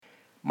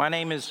My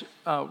name is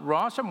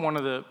Ross. I'm one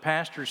of the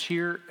pastors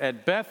here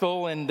at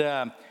Bethel, and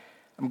I'm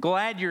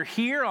glad you're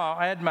here. I'll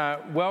add my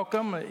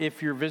welcome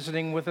if you're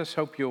visiting with us.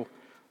 Hope you'll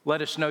let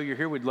us know you're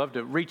here. We'd love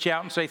to reach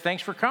out and say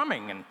thanks for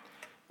coming.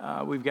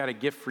 And we've got a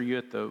gift for you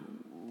at the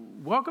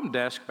welcome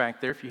desk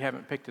back there. If you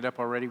haven't picked it up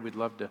already, we'd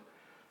love to.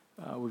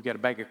 We've got a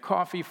bag of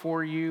coffee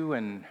for you,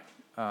 and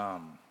I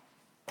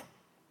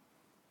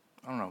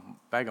don't know,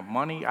 bag of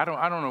money. I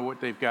don't know what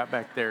they've got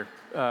back there.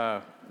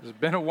 It's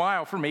been a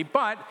while for me,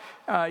 but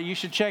you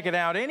should check it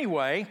out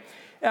anyway.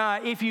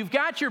 If you've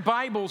got your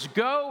Bibles,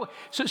 go.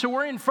 So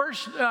we're in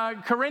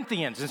 1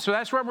 Corinthians, and so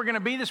that's where we're going to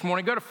be this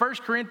morning. Go to 1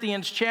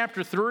 Corinthians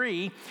chapter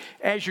 3.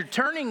 As you're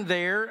turning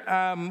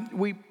there,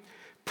 we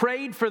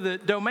prayed for the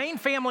Domain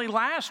family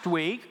last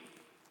week,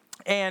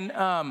 and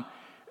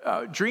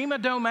Dreama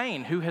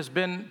Domain, who has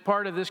been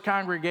part of this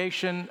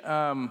congregation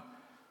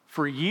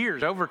for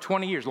years, over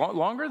 20 years,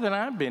 longer than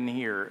I've been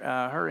here.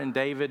 Her and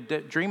David,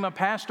 Dreama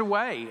passed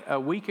away a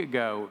week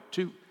ago,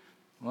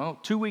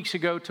 2 weeks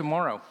ago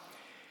tomorrow.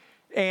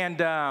 And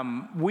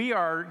we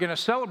are going to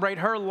celebrate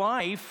her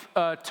life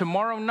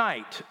tomorrow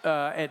night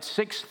at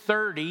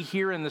 6:30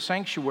 here in the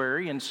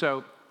sanctuary. And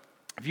so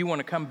if you want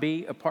to come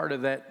be a part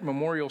of that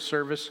memorial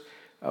service,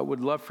 I would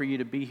love for you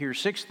to be here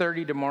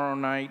 6:30 tomorrow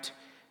night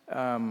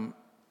right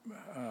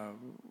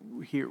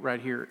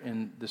here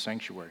in the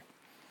sanctuary.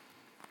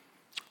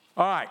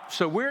 All right,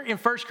 so we're in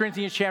 1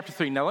 Corinthians chapter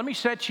 3. Now let me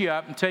set you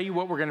up and tell you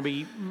what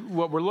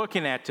we're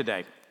looking at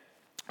today.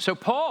 So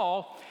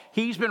Paul,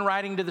 he's been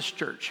writing to this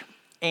church,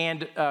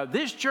 and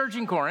this church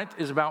in Corinth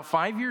is about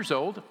 5 years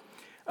old.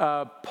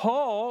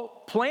 Paul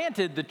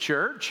planted the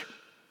church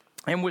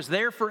and was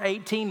there for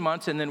 18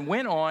 months and then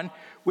went on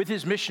with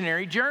his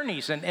missionary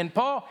journeys. And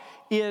Paul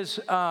is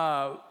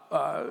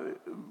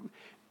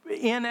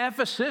in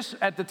Ephesus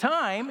at the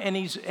time, and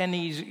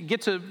he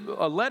gets a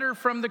letter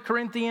from the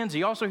Corinthians.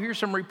 He also hears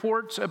some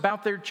reports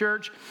about their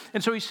church,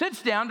 and so he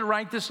sits down to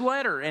write this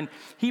letter. And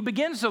he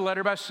begins the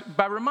letter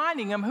by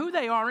reminding them who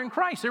they are in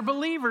Christ. They're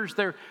believers.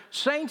 They're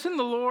saints in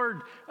the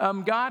Lord.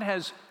 God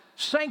has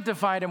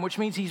sanctified them, which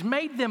means He's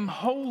made them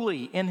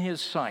holy in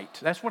His sight.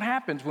 That's what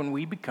happens when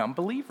we become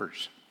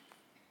believers.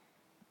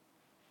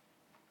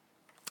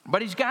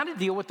 But he's got to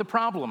deal with the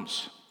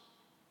problems,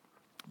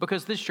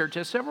 because this church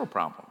has several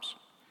problems.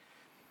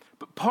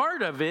 But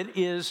part of it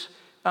is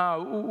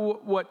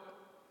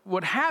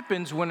what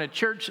happens when a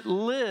church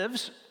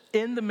lives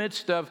in the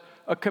midst of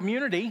a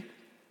community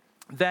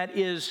that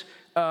is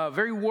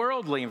very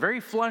worldly and very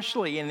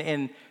fleshly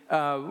and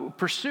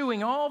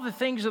pursuing all the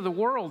things of the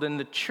world. And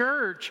the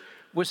church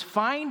was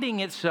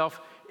finding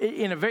itself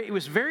it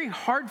was very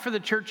hard for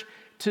the church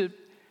to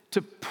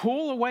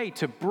pull away,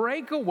 to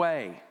break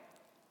away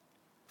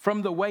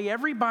from the way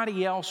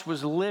everybody else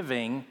was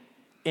living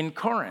in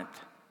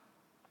Corinth.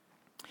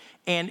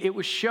 And it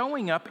was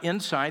showing up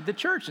inside the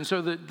church. And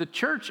so the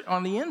church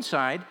on the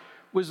inside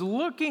was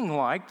looking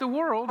like the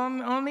world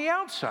on the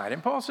outside.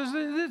 And Paul says,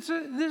 this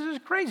is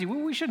crazy.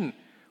 We shouldn't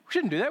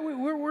do that.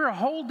 We're a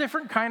whole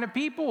different kind of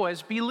people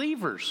as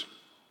believers.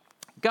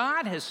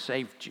 God has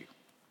saved you.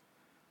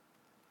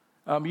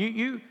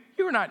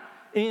 You're not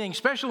anything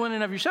special in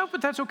and of yourself,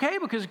 but that's okay,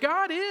 because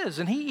God is,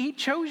 and He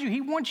chose you.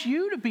 He wants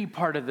you to be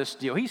part of this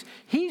deal.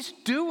 He's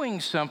doing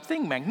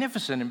something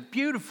magnificent and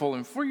beautiful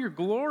and for your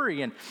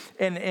glory, and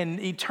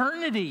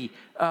eternity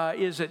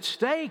is at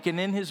stake and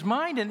in His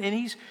mind, and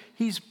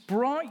He's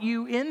brought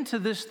you into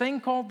this thing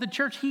called the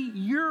church.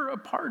 You're a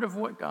part of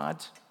what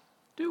God's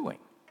doing.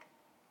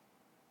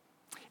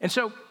 And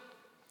so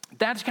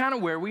that's kind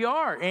of where we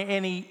are,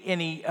 and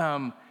he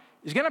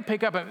is going to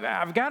pick up.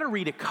 I've got to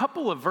read a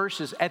couple of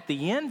verses at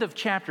the end of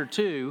chapter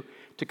 2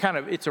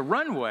 to it's a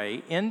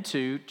runway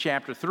into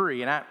chapter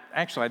 3. And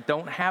I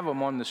don't have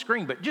them on the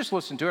screen, but just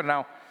listen to it and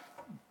I'll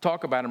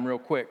talk about them real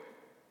quick.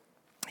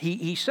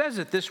 He says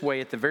it this way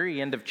at the very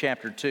end of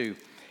chapter 2.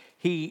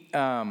 He's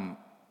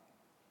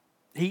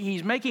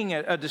making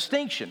a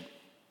distinction.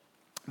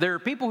 There are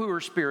people who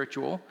are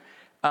spiritual,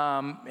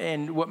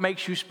 and what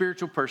makes you a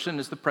spiritual person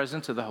is the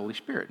presence of the Holy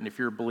Spirit. And if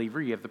you're a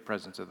believer, you have the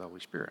presence of the Holy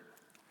Spirit.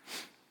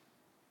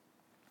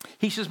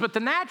 He says, but the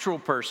natural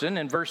person,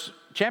 in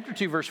chapter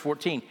 2, verse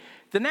 14,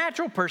 the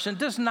natural person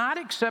does not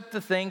accept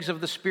the things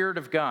of the Spirit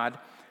of God,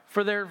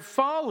 for they're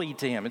folly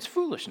to him. It's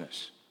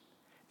foolishness.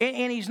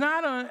 And he's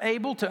not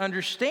able to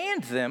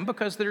understand them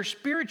because they're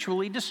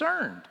spiritually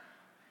discerned.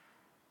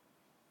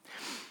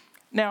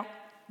 Now,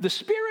 the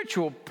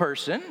spiritual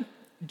person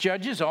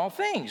judges all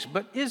things,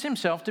 but is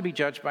himself to be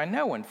judged by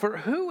no one. For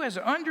who has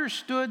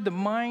understood the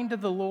mind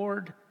of the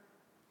Lord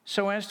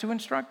so as to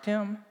instruct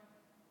him?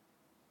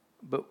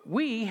 But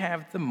we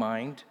have the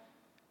mind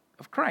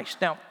of Christ.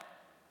 Now,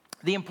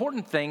 the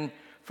important thing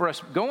for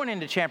us going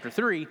into chapter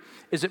 3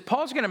 is that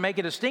Paul's going to make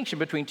a distinction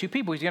between two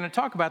people. He's going to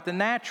talk about the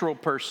natural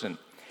person.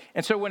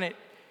 And so when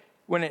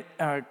it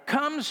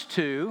comes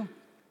to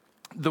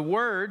the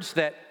words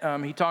that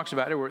he talks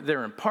about,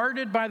 they're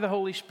imparted by the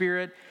Holy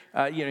Spirit.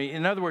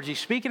 In other words, he's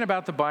speaking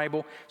about the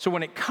Bible. So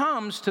when it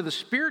comes to the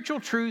spiritual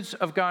truths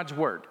of God's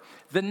word,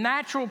 the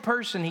natural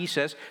person, he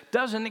says,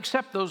 doesn't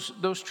accept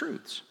those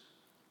truths.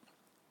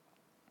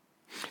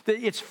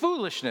 It's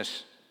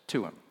foolishness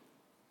to him.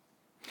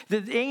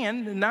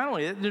 And not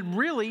only that,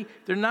 really,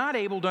 they're not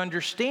able to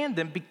understand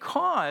them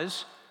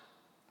because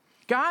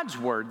God's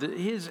word,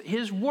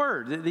 his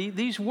word,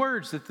 these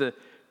words that the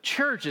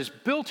church is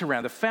built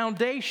around, the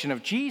foundation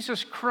of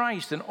Jesus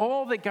Christ and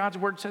all that God's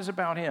word says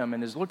about him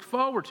and has looked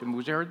forward to him,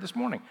 which I heard this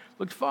morning,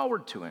 looked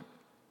forward to him.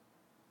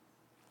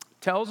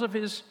 Tells of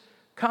his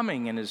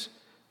coming and his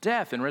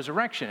death and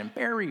resurrection and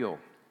burial.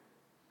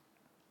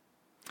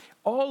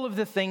 All of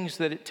the things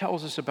that it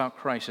tells us about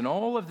Christ and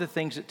all of the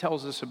things it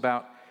tells us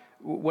about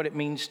what it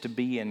means to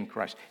be in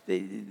Christ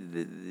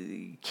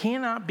they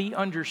cannot be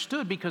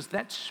understood because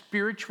that's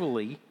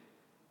spiritually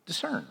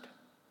discerned.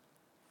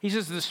 He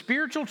says the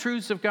spiritual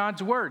truths of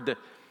God's word,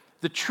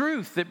 the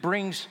truth that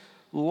brings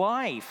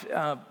life,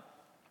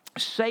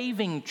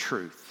 saving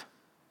truth.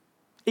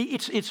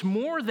 It's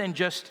more than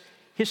just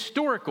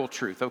historical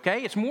truth,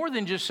 okay? It's more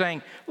than just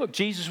saying, look,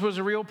 Jesus was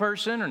a real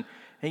person and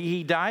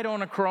he died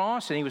on a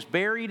cross and he was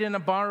buried in a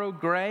borrowed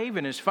grave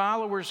and his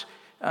followers,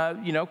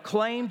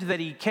 claimed that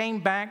he came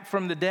back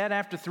from the dead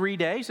after 3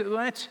 days.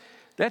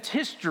 That's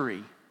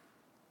history.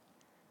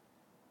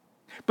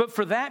 But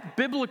for that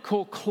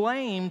biblical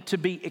claim to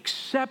be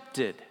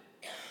accepted,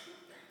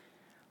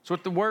 that's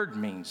what the word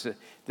means,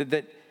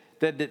 that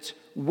it's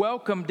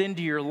welcomed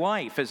into your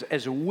life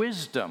as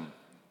wisdom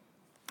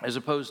as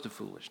opposed to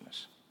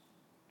foolishness.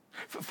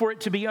 For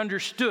it to be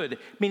understood,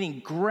 meaning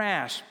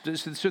grasped,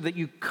 so that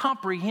you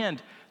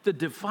comprehend the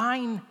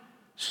divine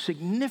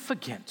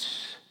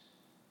significance.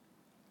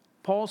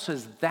 Paul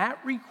says that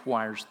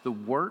requires the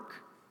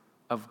work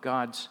of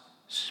God's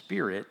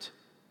Spirit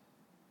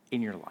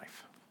in your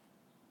life.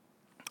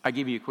 I'll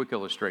give you a quick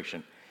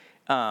illustration.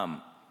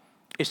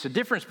 It's the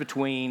difference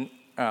between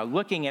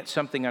looking at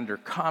something under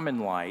common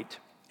light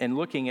and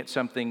looking at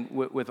something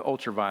with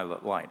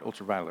ultraviolet light,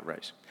 ultraviolet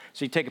rays.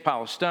 So you take a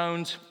pile of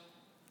stones,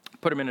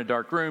 put them in a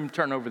dark room,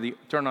 turn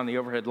on the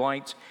overhead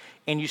lights,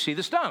 and you see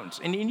the stones.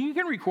 And you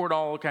can record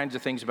all kinds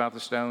of things about the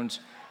stones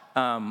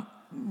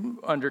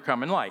under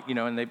common light,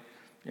 and they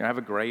have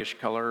a grayish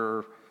color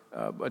or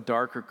a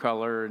darker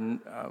color, and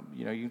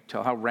you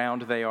tell how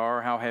round they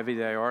are, how heavy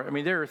they are. I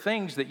mean, there are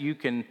things that you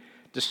can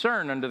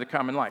discern under the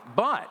common light.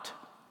 But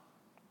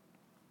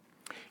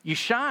you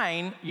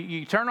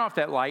turn off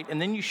that light,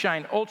 and then you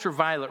shine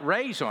ultraviolet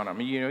rays on them.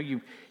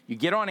 You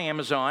get on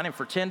Amazon, and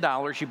for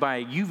 $10, you buy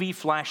a UV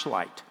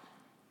flashlight.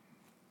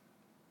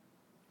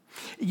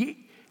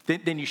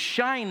 Then you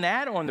shine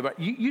that on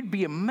you'd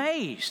be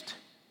amazed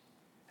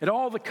at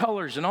all the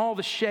colors and all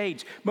the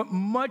shades, but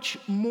much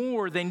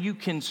more than you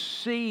can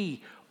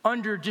see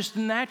under just the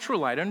natural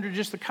light, under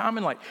just the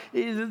common light.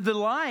 The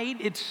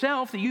light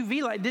itself, the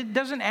UV light, it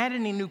doesn't add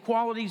any new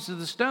qualities to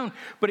the stone,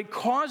 but it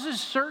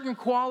causes certain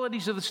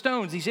qualities of the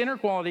stones, these inner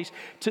qualities,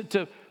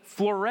 to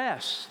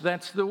fluoresce.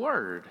 That's the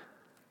word.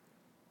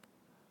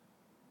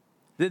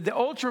 The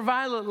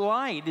ultraviolet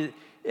light,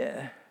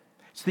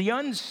 it's the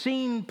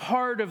unseen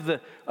part of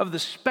the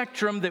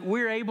spectrum that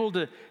we're able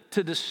to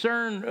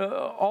discern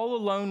all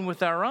alone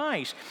with our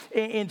eyes.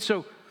 And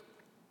so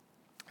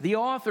the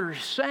author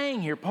is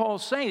saying here,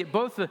 Paul's saying that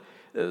both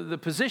the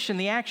position,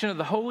 the action of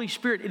the Holy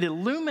Spirit, it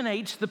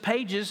illuminates the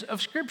pages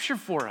of Scripture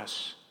for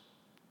us.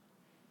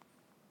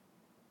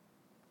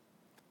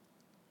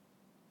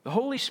 The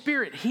Holy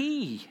Spirit,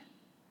 He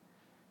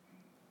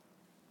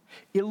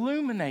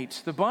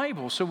illuminates the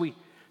Bible so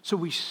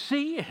we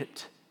see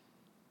it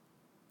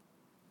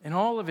in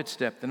all of its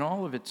depth, in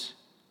all of its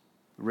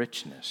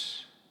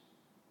richness,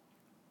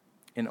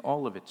 in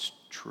all of its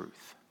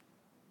truth.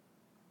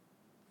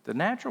 The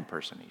natural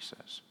person, he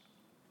says,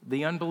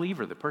 the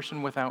unbeliever, the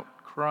person without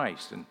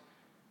Christ and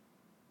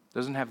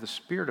doesn't have the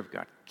Spirit of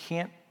God,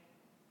 can't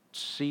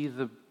see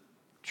the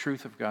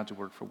truth of God's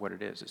word for what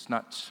it is. It's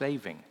not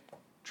saving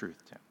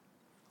truth to him.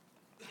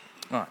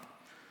 All right.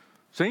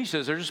 So he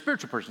says there's a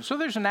spiritual person. So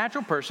there's a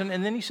natural person,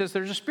 and then he says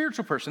there's a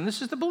spiritual person.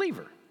 This is the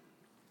believer.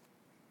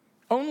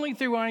 Only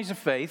through eyes of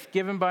faith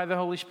given by the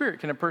Holy Spirit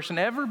can a person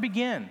ever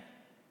begin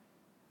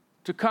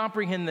to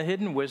comprehend the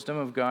hidden wisdom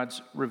of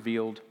God's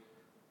revealed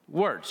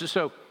words.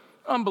 So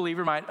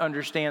unbeliever might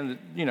understand,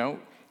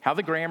 how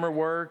the grammar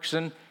works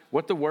and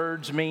what the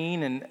words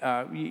mean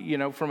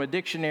and, from a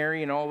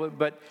dictionary and all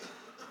that.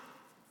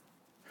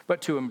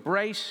 But to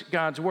embrace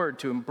God's word,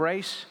 to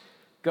embrace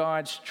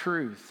God's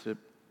truth,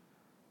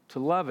 to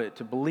love it,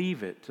 to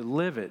believe it, to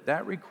live it,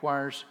 that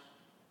requires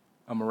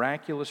a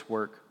miraculous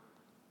work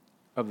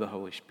of the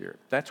Holy Spirit.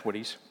 That's what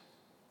he's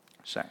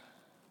saying.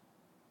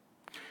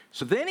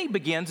 So then he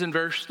begins in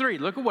verse 3.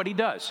 Look at what he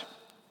does.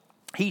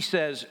 He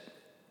says,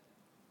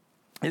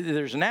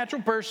 there's a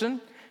natural person,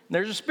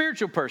 there's a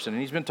spiritual person.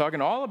 And he's been talking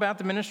all about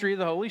the ministry of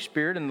the Holy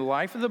Spirit and the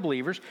life of the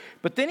believers.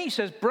 But then he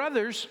says,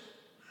 brothers,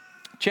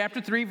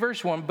 chapter 3,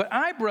 verse 1, but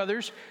I,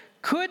 brothers,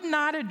 could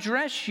not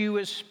address you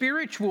as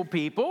spiritual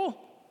people,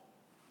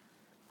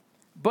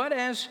 but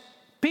as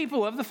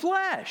people of the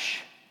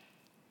flesh,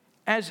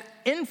 as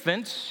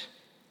infants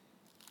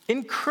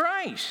in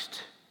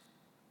Christ.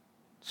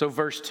 So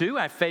verse 2,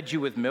 I fed you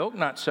with milk,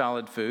 not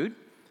solid food,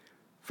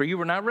 for you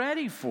were not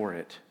ready for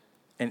it.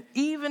 And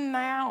even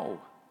now,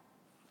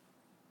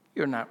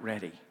 you're not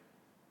ready,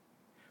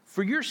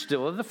 for you're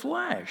still of the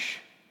flesh.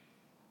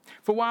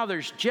 For while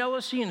there's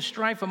jealousy and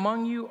strife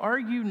among you, are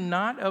you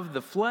not of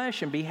the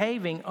flesh and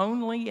behaving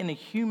only in a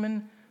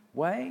human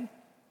way?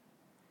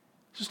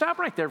 So stop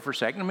right there for a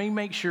second. Let me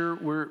make sure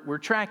we're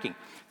tracking.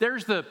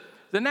 There's the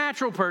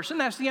natural person,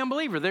 that's the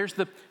unbeliever. There's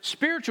the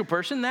spiritual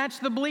person, that's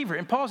the believer.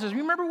 And Paul says,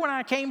 remember when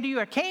I came to you?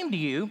 I came to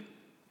you,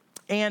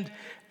 and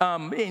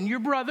your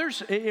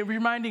brothers,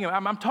 reminding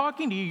them, I'm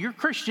talking to you, you're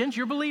Christians,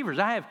 you're believers.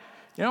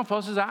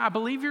 Paul says, I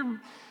believe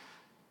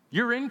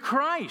you're in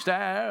Christ.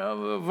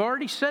 I've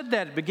already said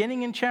that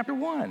beginning in chapter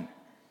 1.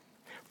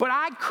 But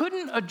I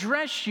couldn't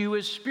address you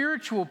as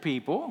spiritual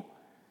people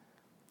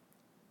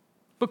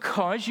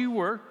because you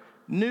were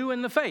new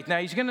in the faith. Now,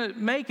 he's going to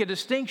make a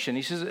distinction.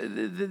 He says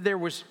there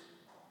was,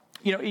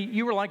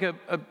 you were like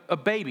a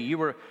baby. You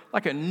were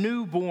like a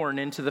newborn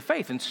into the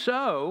faith. And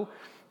so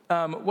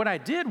what I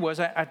did was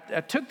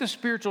I took the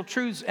spiritual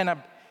truths and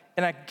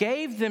I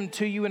gave them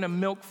to you in a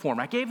milk form.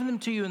 I gave them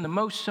to you in the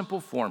most simple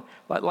form,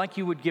 like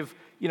you would give,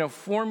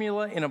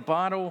 formula in a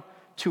bottle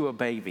to a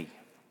baby.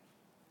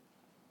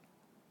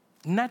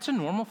 And that's a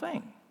normal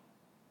thing.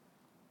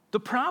 The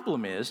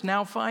problem is,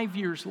 now 5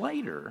 years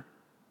later,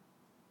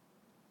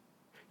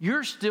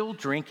 you're still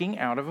drinking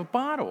out of a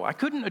bottle. I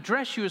couldn't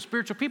address you as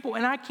spiritual people,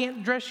 and I can't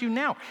address you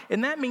now.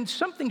 And that means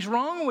something's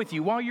wrong with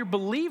you. While you're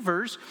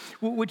believers,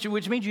 which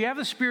means you have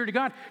the Spirit of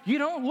God, you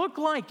don't look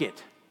like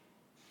it.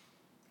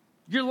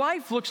 Your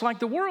life looks like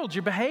the world's.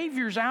 Your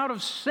behavior's out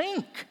of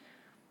sync.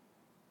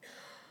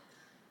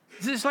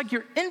 It's like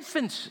you're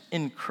infants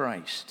in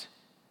Christ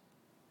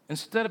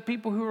instead of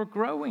people who are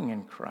growing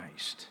in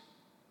Christ.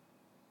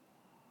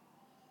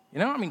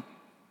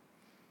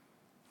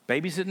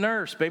 Babies that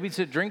nurse, babies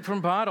that drink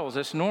from bottles,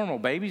 that's normal.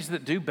 Babies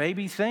that do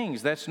baby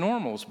things, that's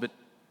normal.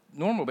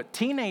 But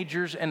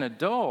teenagers and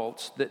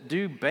adults that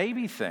do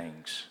baby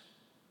things,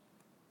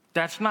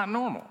 that's not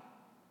normal.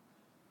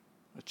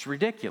 It's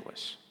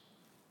ridiculous.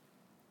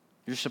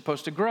 You're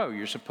supposed to grow.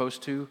 You're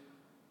supposed to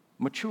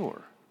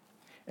mature.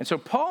 And so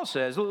Paul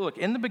says, look,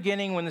 in the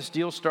beginning when this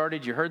deal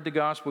started, you heard the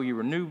gospel, you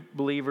were new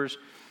believers,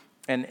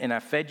 and I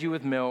fed you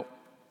with milk.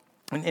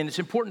 And it's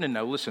important to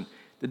know, listen,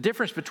 the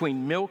difference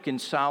between milk and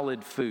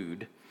solid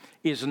food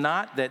is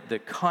not that the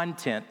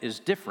content is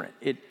different.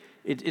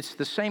 It's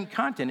the same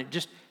content. It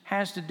just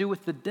has to do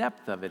with the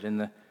depth of it and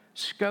the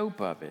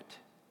scope of it.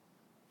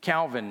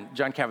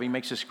 John Calvin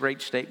makes this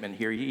great statement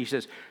here. He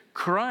says,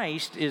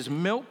 Christ is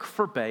milk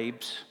for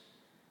babes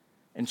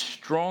and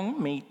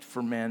strong meat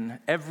for men.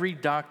 Every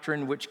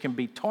doctrine which can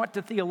be taught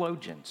to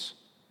theologians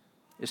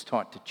is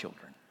taught to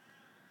children.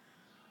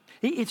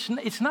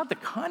 It's not the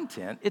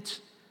content.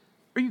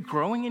 Are you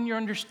growing in your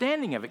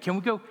understanding of it? Can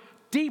we go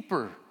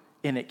deeper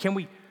in it? Can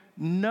we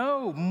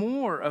know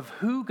more of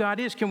who God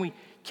is? Can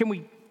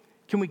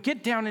we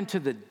get down into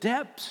the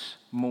depths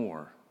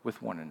more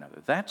with one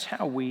another? That's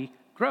how we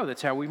grow.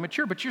 That's how we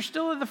mature. But you're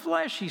still in the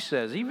flesh, he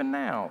says, even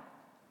now.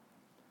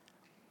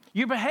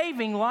 You're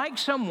behaving like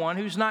someone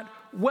who's not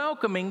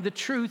welcoming the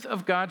truth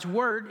of God's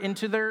word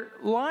into their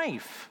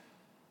life.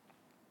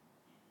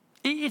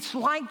 It's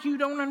like you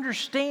don't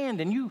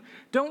understand and you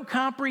don't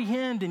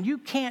comprehend and you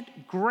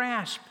can't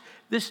grasp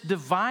this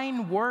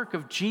divine work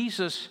of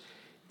Jesus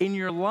in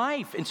your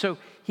life. And so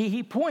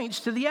he points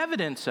to the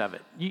evidence of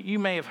it. You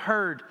may have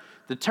heard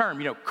the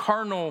term,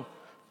 carnal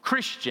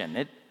Christian.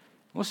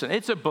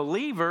 It's a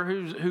believer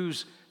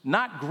who's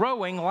not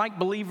growing like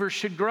believers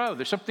should grow.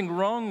 There's something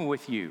wrong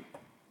with you.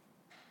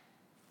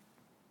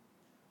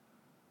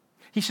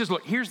 He says,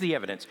 look, here's the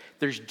evidence.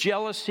 There's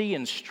jealousy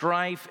and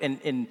strife, and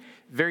in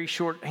very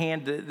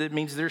shorthand, that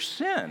means there's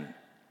sin.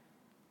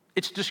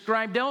 It's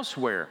described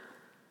elsewhere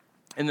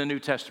in the New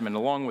Testament,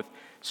 along with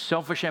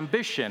selfish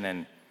ambition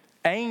and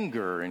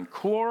anger and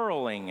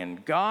quarreling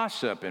and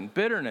gossip and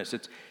bitterness.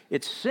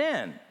 It's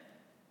sin.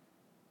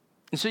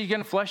 And so you're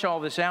going to flesh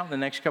all this out in the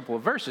next couple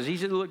of verses. He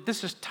said, look,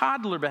 this is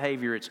toddler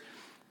behavior. It's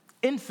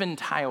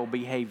infantile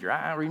behavior.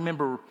 I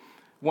remember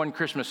one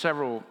Christmas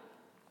several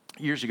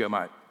years ago,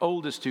 my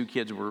oldest two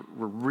kids were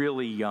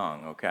really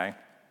young, okay?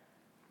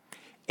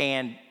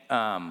 And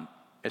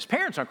as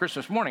parents on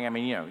Christmas morning,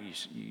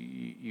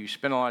 you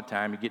spend a lot of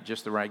time, you get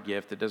just the right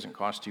gift that doesn't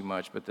cost too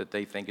much, but that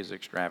they think is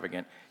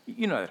extravagant.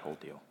 You know that whole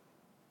deal.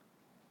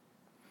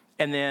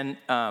 And then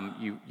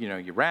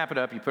you wrap it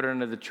up, you put it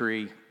under the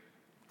tree,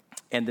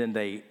 and then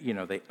they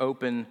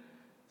open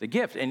the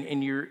gift.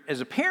 And you're,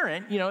 as a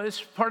parent,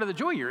 it's part of the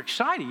joy. You're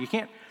excited. You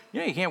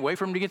can't wait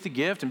for them to get the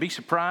gift and be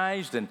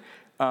surprised and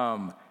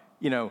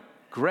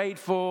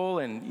grateful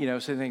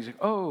and, say things like,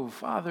 oh,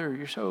 Father,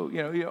 you're so,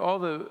 all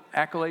the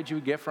accolades you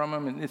would get from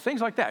them and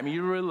things like that.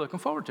 You're really looking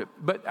forward to it.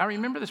 But I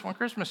remember this one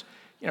Christmas,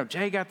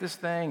 Jay got this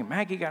thing and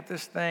Maggie got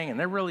this thing and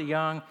they're really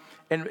young.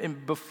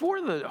 And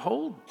before the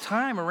whole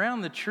time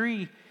around the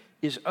tree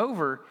is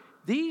over,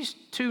 these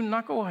two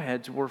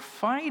knuckleheads were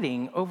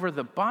fighting over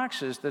the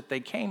boxes that they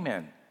came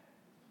in.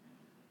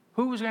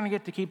 Who was going to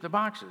get to keep the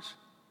boxes?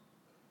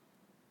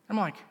 I'm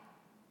like,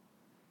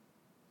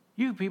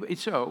 you people.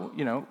 So,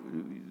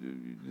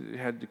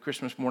 had the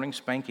Christmas morning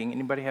spanking.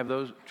 Anybody have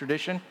those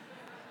tradition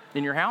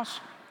in your house?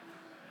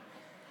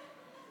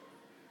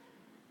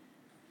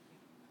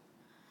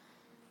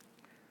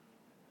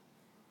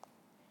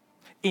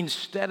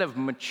 Instead of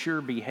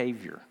mature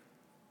behavior.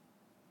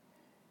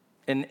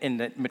 And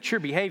that mature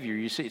behavior,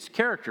 you see, it's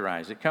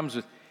characterized. It comes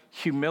with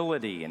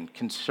humility and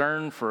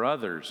concern for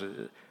others,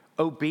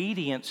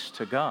 obedience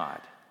to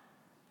God.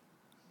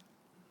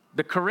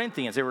 The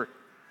Corinthians, they were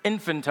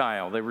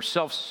infantile, they were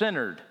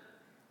self-centered,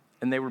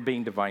 and they were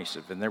being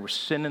divisive. And there was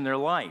sin in their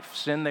life,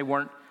 sin they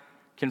weren't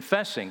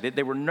confessing, that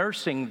they were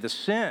nursing the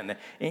sin.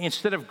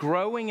 Instead of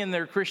growing in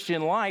their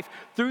Christian life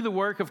through the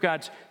work of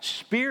God's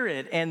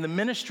Spirit and the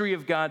ministry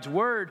of God's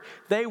Word,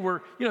 they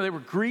were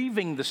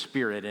grieving the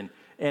Spirit.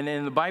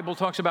 And the Bible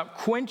talks about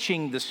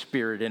quenching the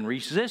Spirit and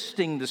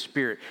resisting the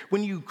Spirit.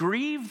 When you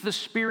grieve the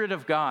Spirit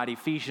of God,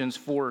 Ephesians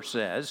 4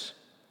 says,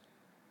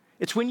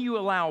 it's when you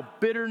allow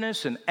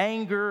bitterness and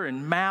anger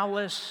and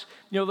malice,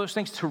 those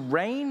things to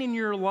reign in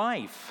your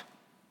life.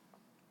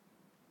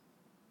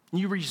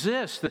 You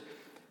resist the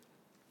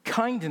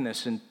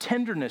kindness and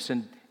tenderness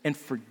and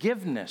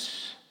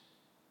forgiveness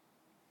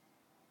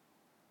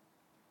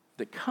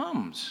that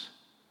comes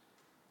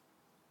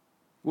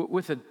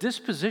with a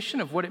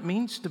disposition of what it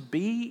means to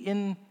be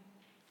in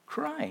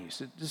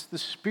Christ. It's the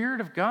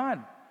Spirit of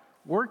God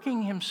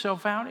working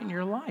himself out in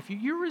your life.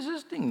 You're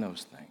resisting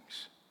those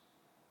things.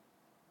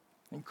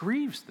 It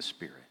grieves the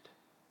Spirit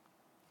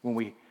when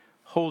we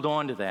hold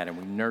on to that and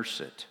we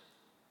nurse it.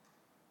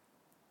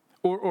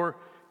 Or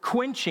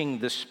quenching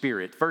the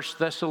Spirit. 1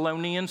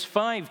 Thessalonians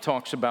 5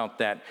 talks about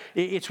that.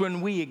 It's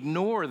when we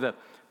ignore the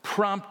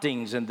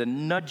promptings and the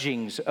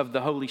nudgings of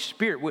the Holy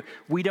Spirit.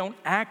 We don't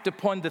act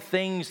upon the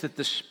things that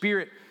the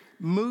Spirit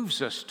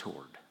moves us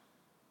toward.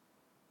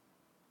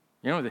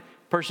 The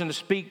person to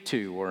speak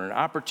to, or an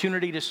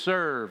opportunity to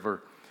serve,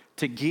 or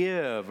to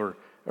give, or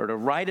to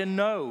write a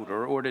note,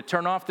 or to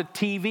turn off the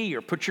TV,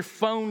 or put your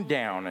phone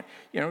down,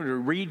 to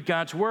read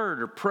God's Word,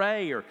 or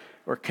pray, or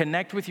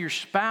connect with your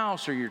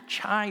spouse or your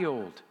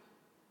child.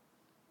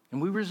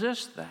 And we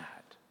resist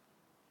that.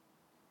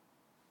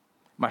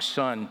 My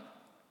son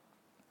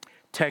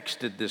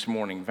texted this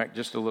morning, in fact,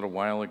 just a little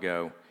while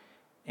ago,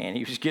 and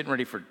he was getting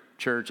ready for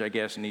church, I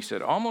guess, and he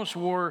said, almost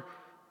wore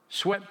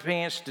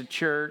sweatpants to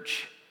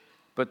church,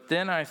 but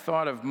then I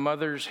thought of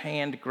Mother's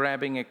hand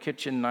grabbing a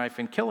kitchen knife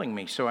and killing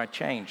me, so I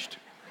changed.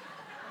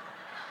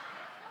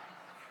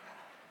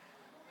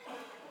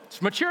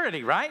 It's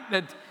maturity, right?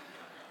 That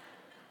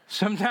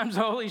sometimes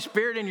the Holy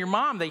Spirit and your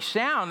mom, they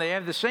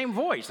have the same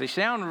voice. They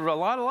sound a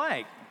lot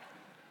alike.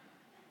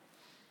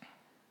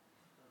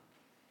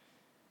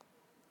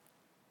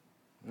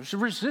 There's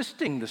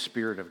resisting the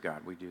Spirit of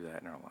God. We do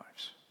that in our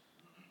lives.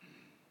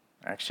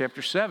 Acts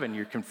chapter 7,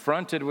 you're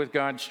confronted with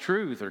God's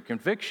truth or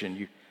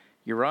conviction.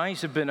 Your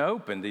eyes have been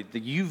opened. The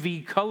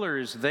UV color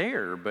is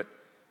there, but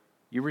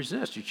you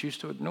resist. You choose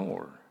to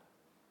ignore.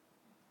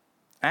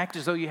 Act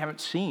as though you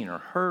haven't seen or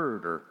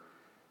heard or,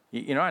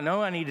 I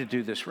know I need to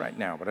do this right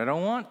now, but I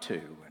don't want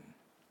to.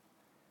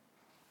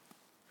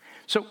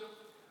 So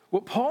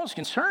what Paul's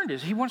concerned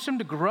is he wants them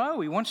to grow.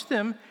 He wants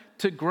them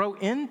to grow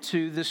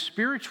into the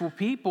spiritual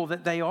people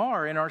that they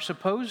are and are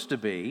supposed to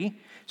be.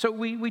 So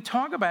we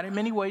talk about it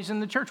many ways in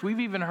the church. We've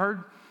even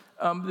heard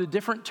the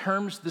different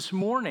terms this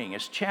morning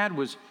as Chad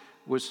was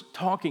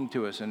talking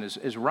to us and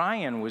as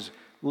Ryan was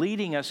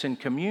leading us in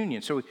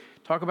communion. So we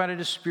talk about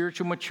it as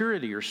spiritual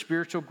maturity or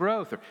spiritual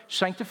growth or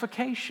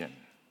sanctification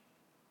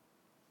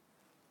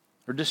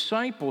or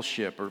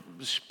discipleship or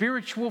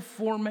spiritual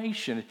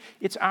formation.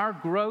 It's our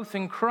growth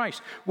in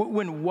Christ.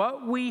 When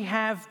what we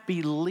have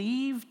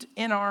believed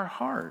in our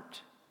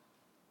heart,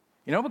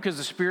 because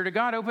the Spirit of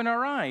God opened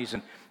our eyes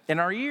and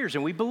our ears,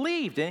 and we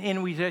believed,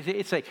 and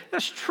it's like,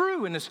 that's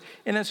true, and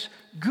it's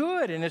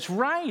good, and it's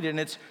right, and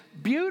it's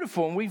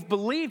beautiful, and we've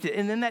believed it,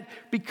 and then that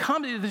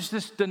becomes, there's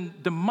this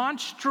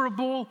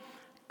demonstrable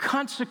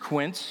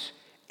consequence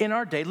in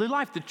our daily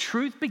life. The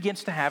truth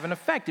begins to have an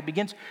effect. It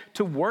begins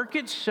to work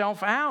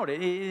itself out.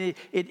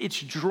 It's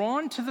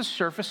drawn to the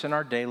surface in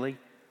our daily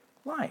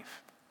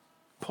life.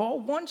 Paul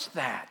wants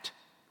that.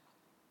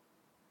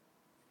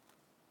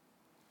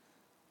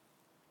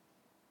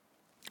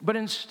 But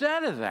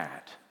instead of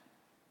that,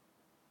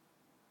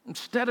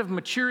 instead of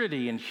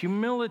maturity and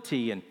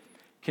humility and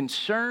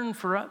concern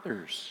for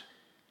others,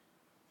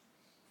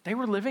 they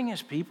were living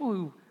as people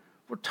who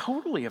were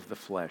totally of the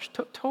flesh,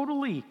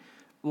 totally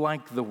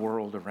like the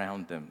world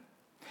around them.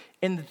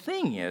 And the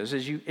thing is,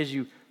 as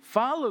you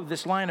follow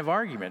this line of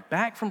argument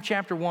back from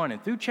chapter 1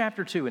 and through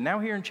chapter 2 and now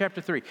here in chapter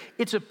 3,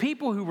 it's a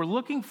people who were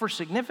looking for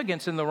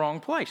significance in the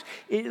wrong place.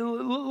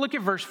 Look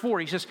at verse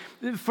 4. He says,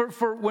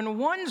 for when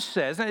one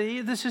says,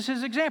 this is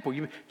his example,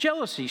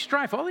 jealousy,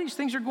 strife, all these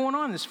things are going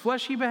on, this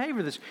fleshy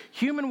behavior, this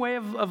human way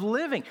of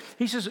living.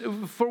 He says,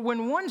 for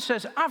when one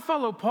says, I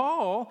follow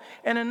Paul,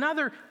 and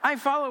another, I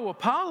follow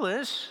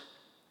Apollos,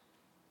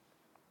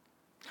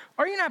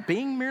 are you not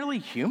being merely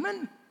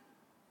human?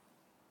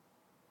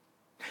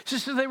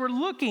 So they were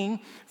looking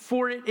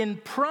for it in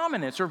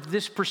prominence, or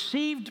this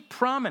perceived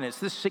prominence,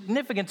 this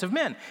significance of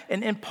men.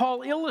 And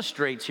Paul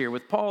illustrates here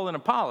with Paul and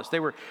Apollos. They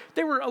were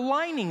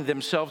aligning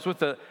themselves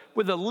with a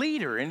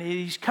leader, and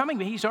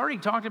he's already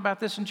talked about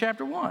this in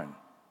chapter 1.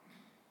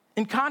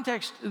 In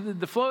context,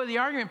 the flow of the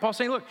argument, Paul's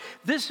saying, look,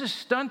 this is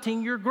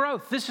stunting your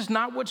growth. This is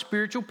not what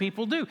spiritual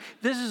people do.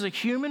 This is a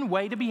human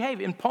way to behave.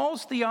 In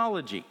Paul's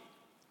theology,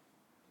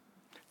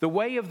 the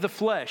way of the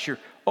flesh, your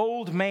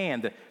old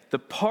man, the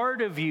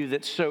part of you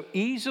that's so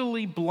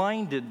easily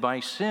blinded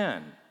by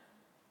sin.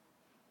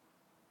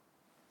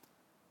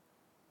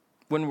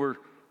 When we're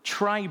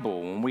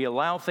tribal, when we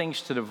allow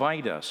things to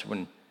divide us,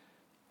 when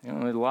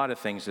a lot of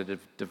things that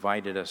have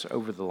divided us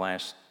over the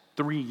last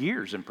 3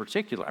 years in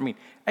particular. I mean,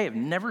 I have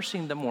never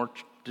seen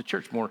the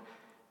church more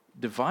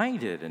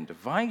divided and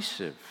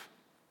divisive.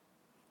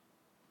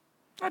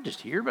 Not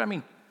just here, but I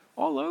mean,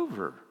 all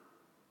over.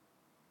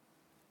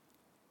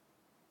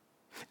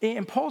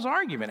 And Paul's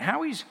argument,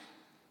 how he's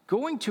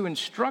going to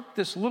instruct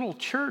this little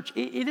church,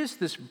 it is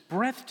this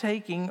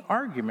breathtaking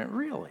argument,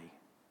 really.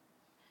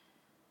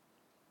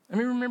 I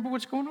mean, remember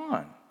what's going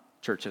on.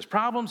 Church has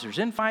problems, there's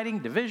infighting,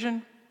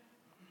 division,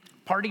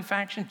 party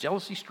faction,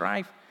 jealousy,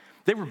 strife.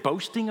 They were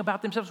boasting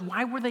about themselves.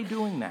 Why were they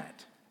doing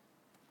that?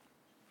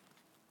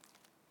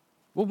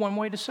 Well, one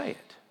way to say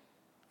it.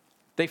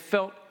 They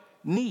felt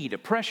need, a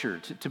pressure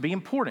to be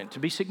important, to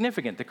be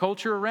significant. The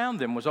culture around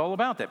them was all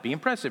about that. Be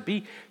impressive,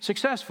 be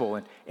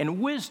successful, and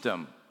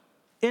wisdom,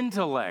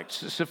 intellect,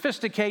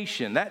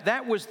 sophistication.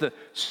 That was the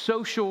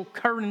social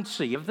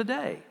currency of the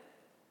day.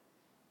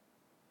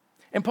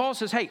 And Paul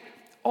says, hey,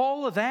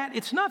 all of that,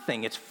 it's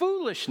nothing. It's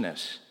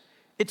foolishness.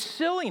 It's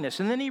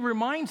silliness. And then he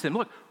reminds them,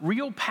 look,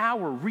 real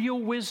power, real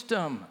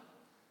wisdom,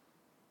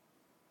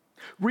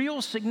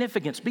 real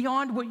significance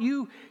beyond what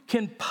you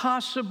can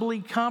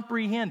possibly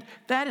comprehend,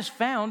 that is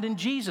found in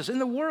Jesus.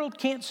 And the world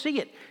can't see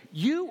it.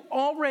 You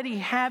already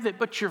have it,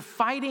 but you're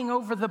fighting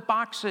over the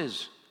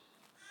boxes.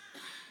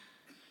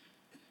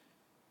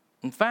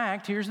 In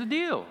fact, here's the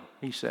deal,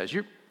 he says.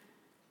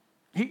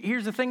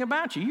 Here's the thing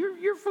about you.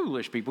 You're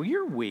foolish people.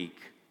 You're weak.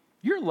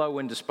 You're low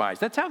and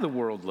despised. That's how the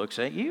world looks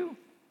at you.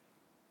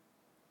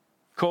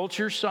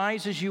 Culture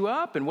sizes you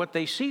up, and what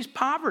they see is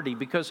poverty,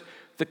 because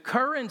the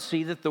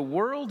currency that the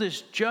world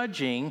is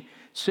judging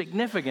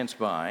significance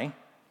by,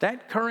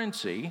 that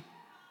currency,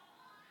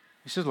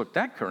 he says, look,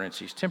 that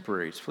currency is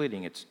temporary, it's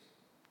fleeting, it's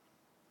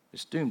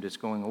doomed, it's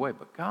going away.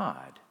 But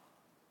God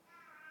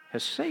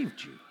has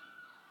saved you.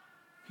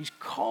 He's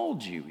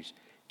called you. He's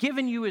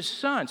given you his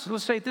son. So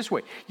let's say it this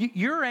way.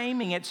 You're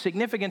aiming at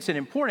significance and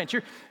importance.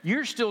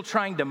 You're still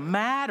trying to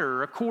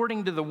matter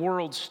according to the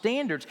world's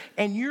standards,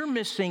 and you're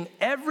missing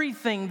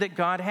everything that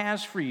God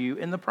has for you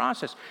in the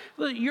process.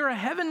 You're a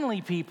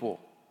heavenly people.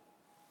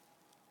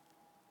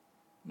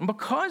 And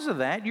because of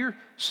that, your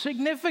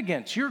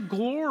significance, your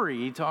glory,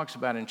 he talks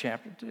about in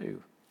chapter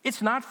 2,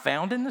 it's not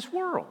found in this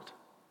world.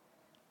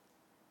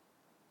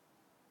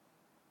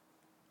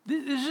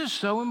 This is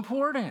so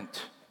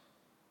important.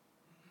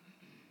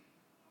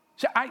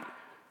 So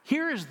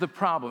here is the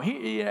problem.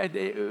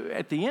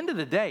 At the end of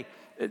the day,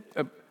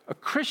 a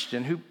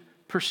Christian who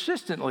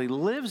persistently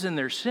lives in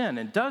their sin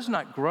and does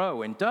not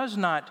grow and does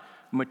not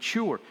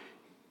mature,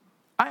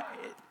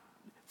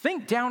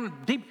 think down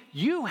deep.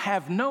 You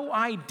have no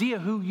idea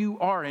who you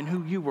are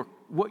and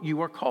what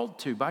you are called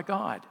to by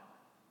God.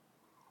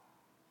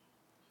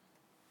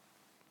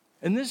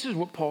 And this is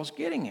what Paul's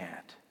getting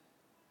at.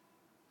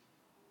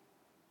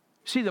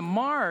 See, the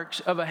marks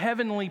of a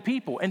heavenly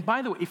people, and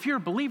by the way, if you're a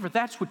believer,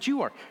 that's what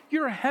you are.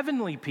 You're a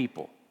heavenly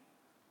people.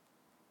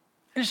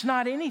 And it's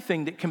not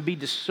anything that can be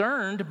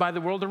discerned by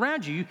the world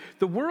around you.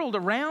 The world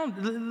around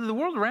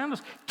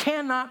us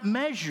cannot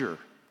measure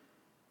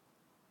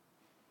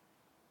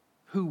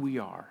who we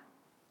are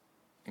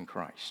in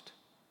Christ.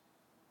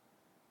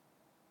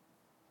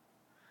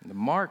 And the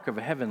mark of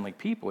a heavenly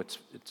people, it's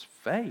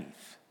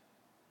faith.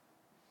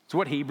 It's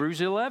what Hebrews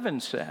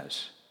 11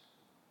 says.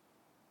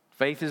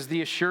 Faith is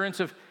the assurance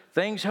of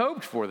things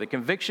hoped for, the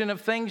conviction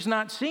of things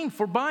not seen.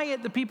 For by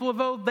it the people of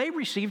old, they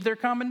received their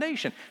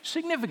commendation,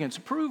 significance,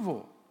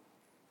 approval.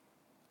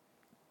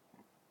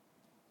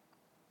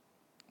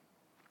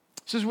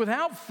 It says,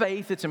 without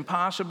faith, it's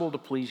impossible to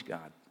please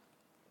God.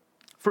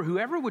 For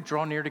whoever would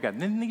draw near to God,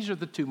 and then these are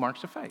the two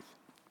marks of faith.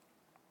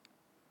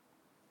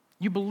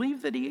 You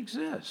believe that he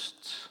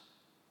exists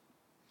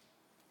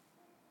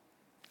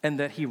and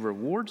that he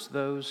rewards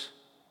those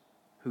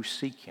who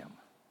seek him.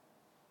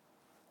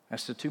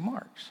 That's the two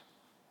marks.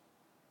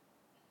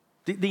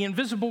 The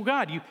invisible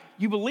God,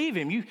 you believe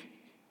him.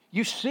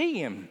 You see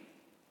him.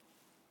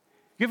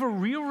 You have a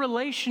real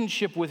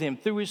relationship with him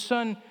through his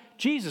son,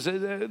 Jesus,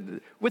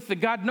 with the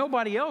God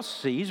nobody else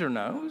sees or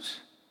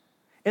knows.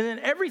 And then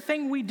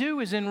everything we do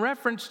is in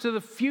reference to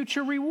the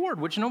future reward,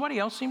 which nobody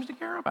else seems to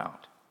care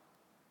about.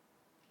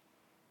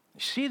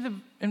 You see the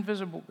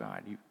invisible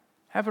God. You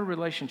have a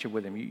relationship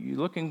with him. You're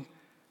looking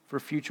for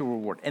future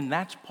reward. And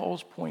that's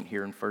Paul's point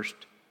here in 1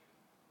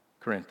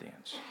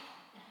 Corinthians.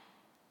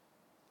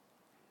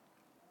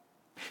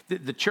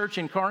 The church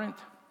in Corinth,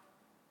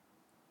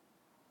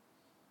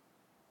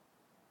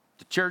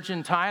 the church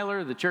in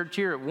Tyler, the church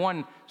here at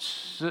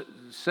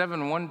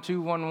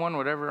 171211,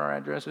 whatever our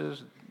address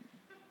is,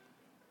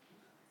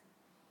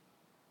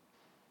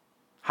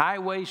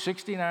 Highway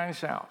 69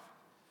 South.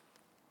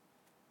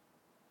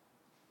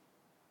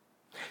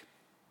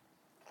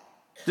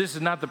 This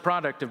is not the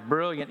product of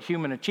brilliant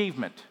human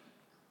achievement.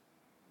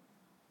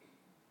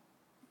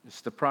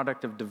 It's the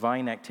product of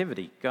divine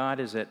activity. God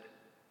is at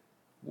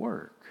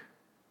work.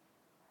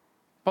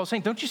 Paul's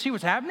saying, don't you see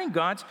what's happening?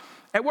 God's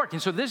at work.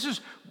 And so this is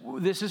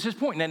his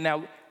point.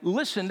 Now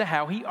listen to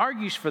how he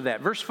argues for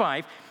that. Verse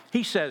 5,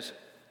 he says,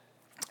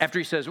 after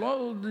he says,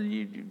 well,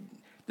 this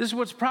is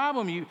what's the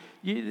problem.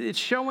 It's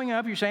showing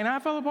up. You're saying, I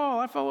follow Paul,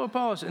 I follow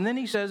Apollos. And then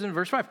he says in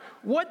verse 5,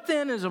 what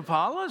then is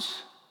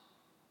Apollos?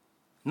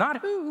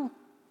 Not who,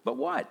 but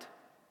what?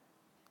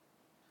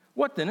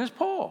 What then is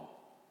Paul?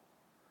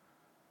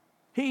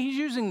 He's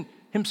using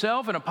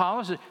himself and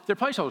Apollos, they're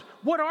placeholders.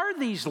 What are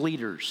these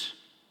leaders?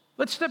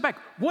 Let's step back.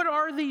 What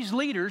are these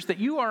leaders that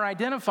you are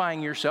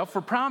identifying yourself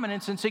for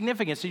prominence and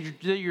significance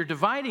that you're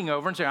dividing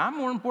over and saying, I'm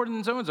more important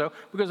than so-and-so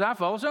because I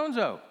follow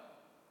so-and-so?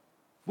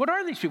 What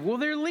are these people? Well,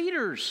 they're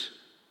leaders.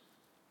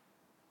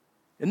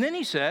 And then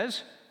he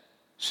says,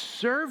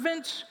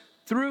 servants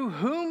through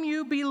whom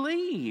you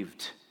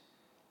believed,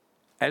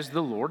 as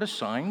the Lord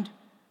assigned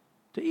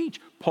to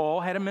each.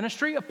 Paul had a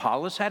ministry,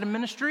 Apollos had a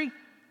ministry,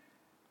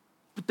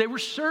 but they were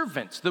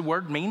servants. The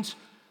word means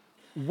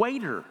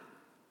waiter.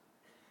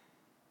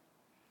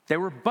 They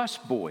were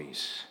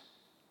busboys.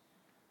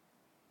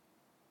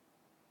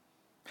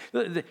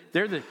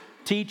 They're the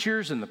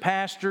teachers and the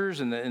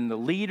pastors and the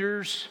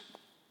leaders.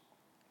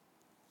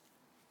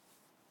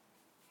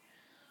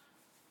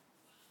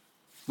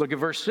 Look at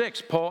verse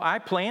 6. Paul, I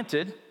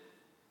planted,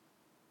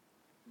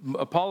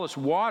 Apollos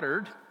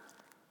watered,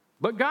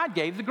 but God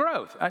gave the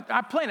growth.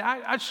 I planted.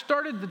 I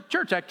started the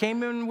church. I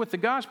came in with the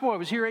gospel. I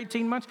was here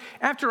 18 months.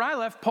 After I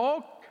left,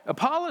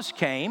 Apollos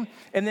came,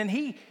 and then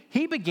he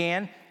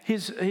began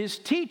his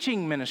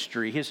teaching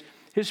ministry,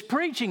 his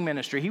preaching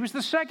ministry. He was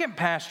the second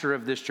pastor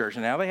of this church,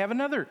 and now they have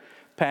another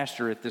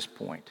pastor at this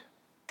point.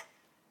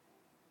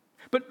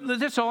 But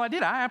that's all I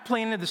did. I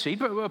planted the seed,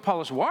 but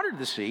Apollos watered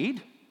the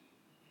seed.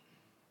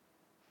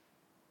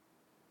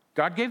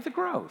 God gave the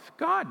growth.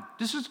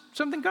 This is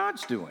something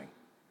God's doing.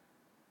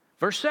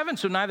 Verse 7,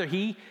 so neither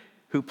he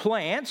who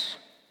plants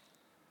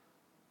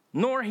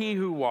nor he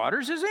who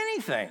waters is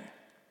anything,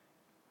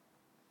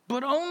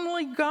 but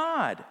only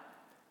God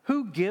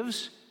who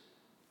gives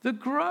the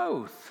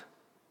growth.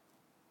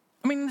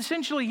 I mean,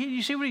 essentially,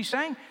 you see what he's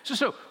saying?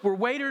 So we're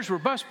waiters, we're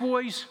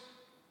busboys,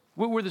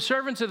 we're the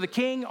servants of the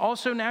king.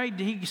 Also now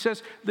he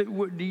says that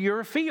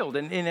you're a field,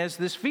 and as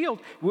this field,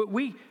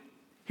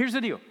 here's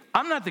the deal.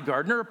 I'm not the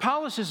gardener.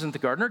 Apollos isn't the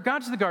gardener.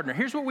 God's the gardener.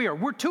 Here's what we are.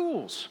 We're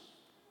tools.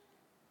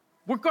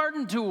 We're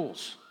garden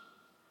tools.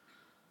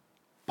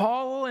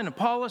 Paul and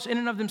Apollos, in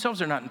and of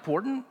themselves, are not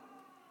important.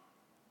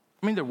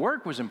 I mean, their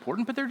work was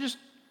important, but they're just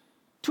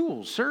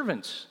tools,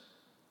 servants.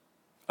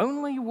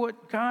 Only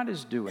what God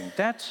is doing.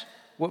 That's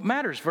what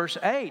matters. Verse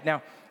 8.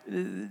 Now,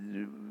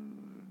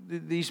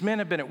 these men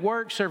have been at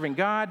work serving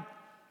God.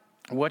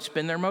 What's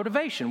been their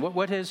motivation?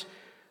 What has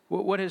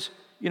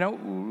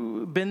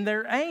been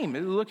their aim?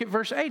 Look at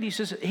verse 8. He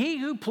says, he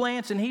who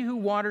plants and he who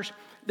waters,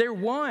 they're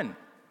one.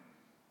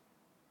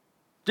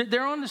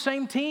 They're on the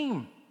same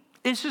team.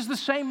 This is the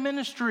same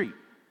ministry.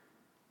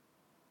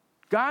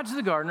 God's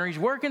the gardener. He's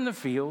working the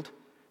field.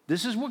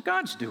 This is what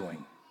God's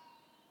doing.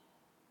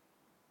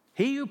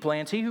 He who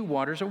plants, he who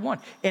waters are one.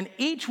 And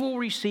each will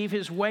receive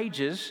his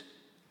wages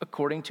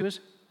according to his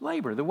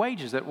labor. The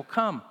wages that will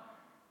come,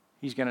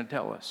 he's going to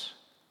tell us.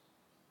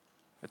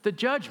 At the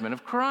judgment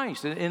of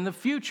Christ in the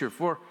future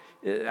for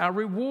our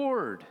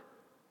reward.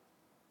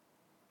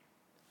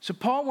 So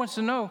Paul wants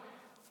to know,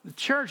 the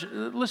church,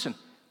 listen,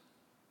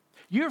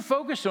 you're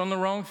focused on the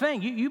wrong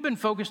thing. You've been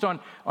focused on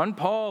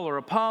Paul or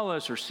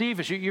Apollos or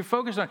Cephas. You're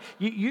focused on,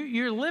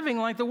 you're living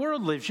like the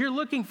world lives. You're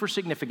looking for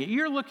significance.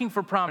 You're looking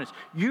for prominence.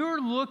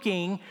 You're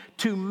looking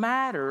to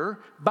matter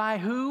by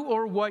who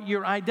or what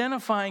you're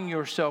identifying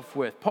yourself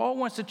with. Paul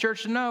wants the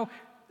church to know,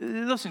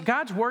 listen,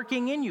 God's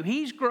working in you.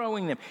 He's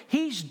growing them.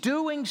 He's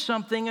doing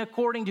something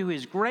according to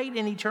his great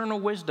and eternal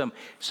wisdom,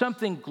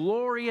 something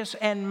glorious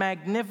and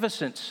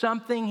magnificent,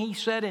 something he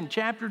said in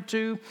chapter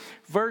 2,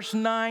 verse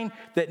 9,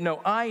 that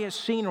no eye has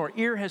seen or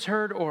ear has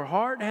heard or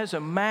heart has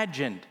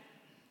imagined.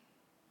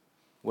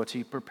 What's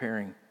he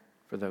preparing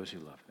for those who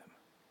love him?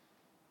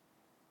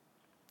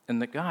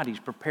 And that God, he's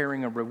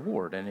preparing a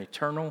reward, an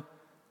eternal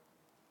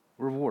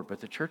reward. But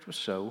the church was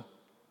so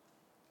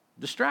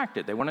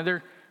Distracted. They wanted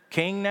their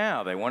king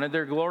now. They wanted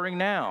their glory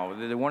now.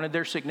 They wanted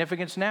their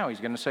significance now. He's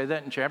going to say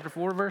that in chapter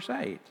 4, verse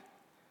 8.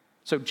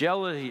 So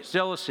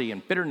jealousy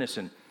and bitterness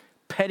and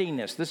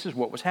pettiness, this is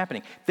what was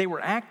happening. They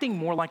were acting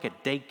more like a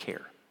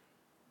daycare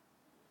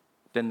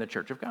than the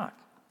church of God.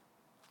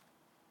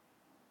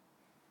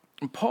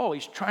 And Paul,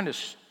 he's trying to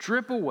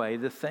strip away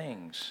the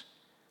things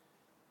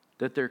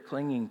that they're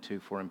clinging to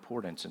for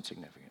importance and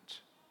significance.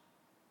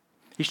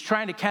 He's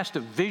trying to cast a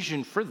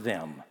vision for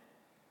them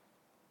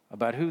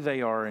about who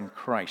they are in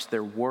Christ,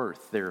 their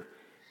worth, their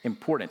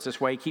importance. That's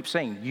why he keeps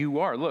saying, you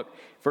are. Look,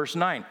 verse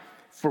 9,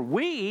 for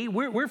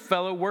we're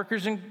fellow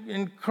workers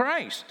in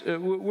Christ.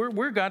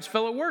 We're God's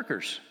fellow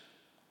workers.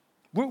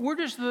 We're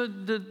just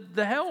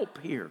the help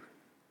here.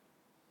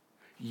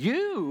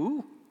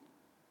 You,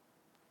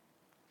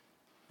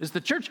 as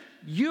the church,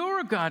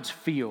 you're God's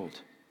field,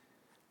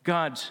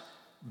 God's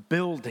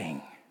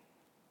building.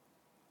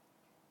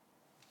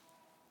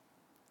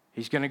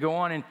 He's going to go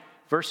on in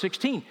verse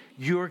 16,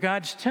 you're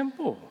God's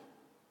temple.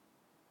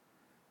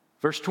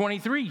 Verse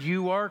 23,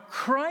 you are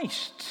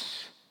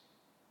Christ's.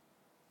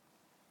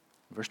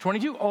 Verse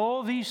 22,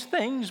 all these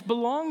things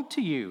belong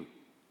to you.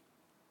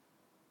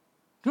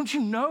 Don't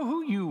you know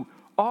who you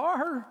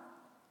are?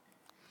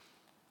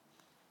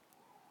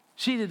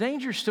 See, the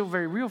danger is still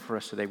very real for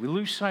us today. We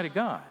lose sight of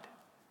God.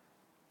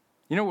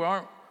 You know, we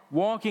aren't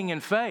walking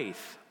in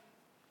faith.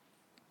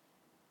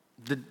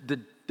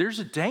 There's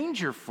a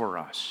danger for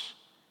us.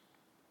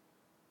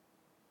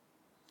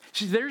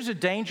 See, there's a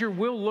danger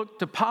we'll look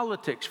to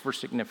politics for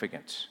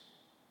significance,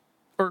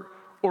 or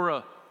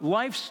a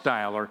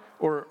lifestyle,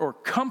 or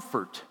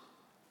comfort,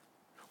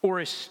 or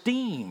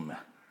esteem.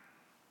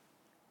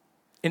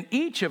 And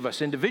each of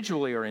us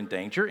individually are in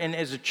danger, and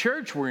as a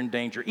church we're in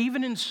danger.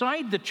 Even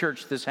inside the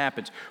church this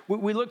happens.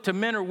 We look to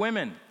men or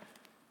women.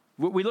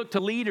 We look to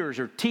leaders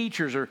or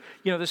teachers or,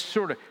 this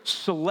sort of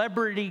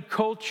celebrity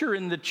culture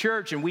in the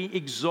church, and we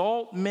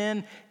exalt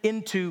men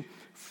into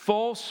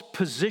false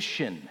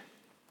position.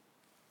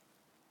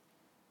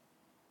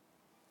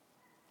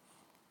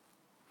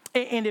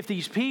 And if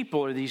these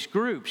people or these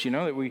groups,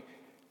 that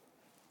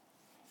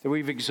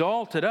we've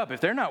exalted up,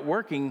 if they're not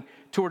working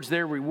towards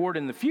their reward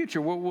in the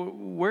future,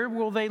 where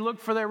will they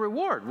look for their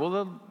reward? Well,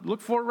 they'll look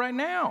for it right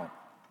now.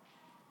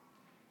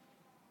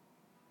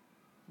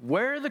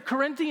 Where are the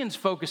Corinthians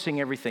focusing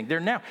everything? They're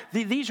now.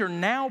 These are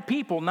now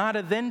people, not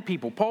a then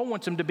people. Paul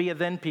wants them to be a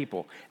then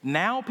people.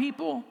 Now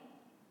people,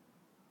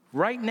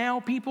 right now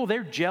people,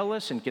 they're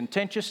jealous and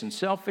contentious and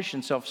selfish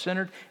and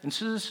self-centered. And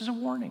so this is a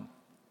warning.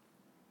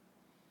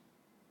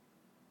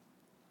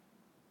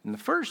 In the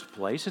first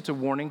place, it's a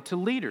warning to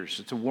leaders.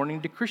 It's a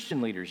warning to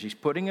Christian leaders. He's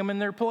putting them in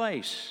their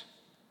place.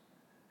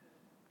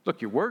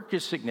 Look, your work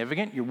is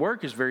significant. Your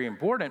work is very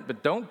important,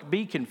 but don't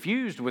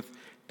confuse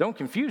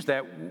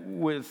that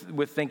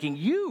with thinking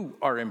you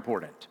are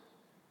important.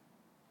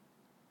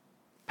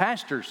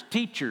 Pastors,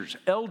 teachers,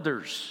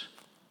 elders.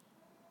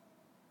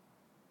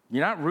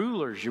 You're not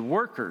rulers, you're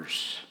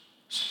workers,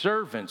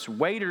 servants,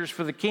 waiters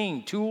for the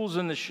king, tools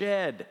in the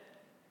shed.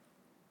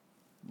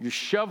 Your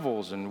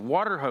shovels and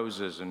water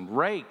hoses and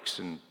rakes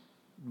and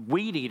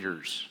weed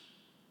eaters.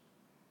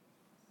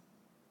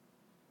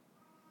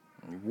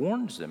 And he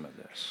warns them of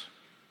this.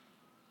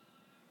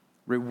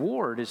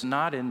 Reward is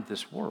not in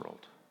this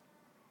world.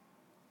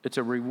 It's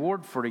a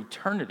reward for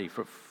eternity,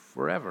 for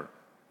forever.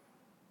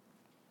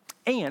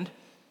 And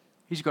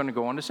he's going to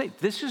go on to say,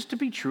 this is to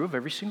be true of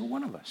every single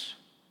one of us.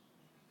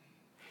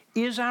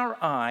 Is our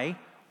eye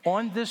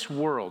on this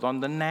world,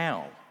 on the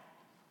now?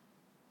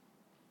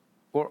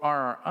 Or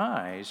are our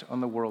eyes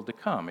on the world to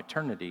come,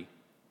 eternity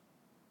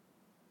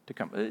to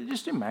come?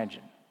 Just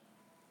imagine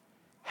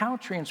how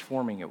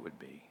transforming it would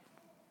be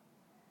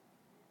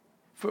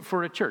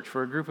for a church,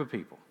 for a group of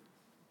people.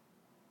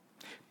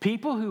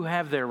 People who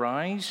have their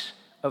eyes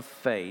of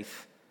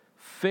faith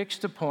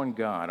fixed upon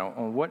God,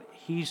 on what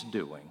he's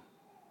doing,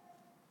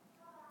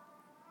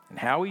 and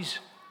how he's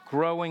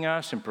growing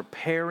us and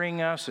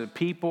preparing us as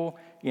people,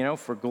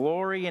 for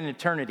glory and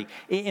eternity.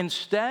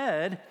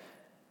 Instead,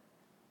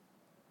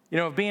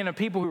 of being a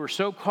people who are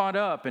so caught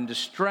up and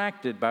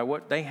distracted by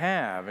what they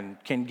have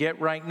and can get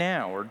right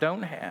now or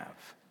don't have.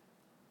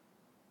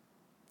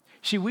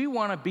 See, we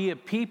want to be a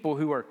people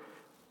who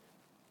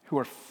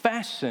are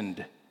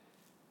fastened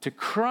to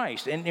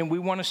Christ, and we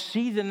want to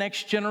see the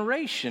next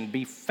generation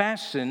be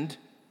fastened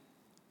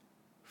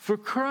for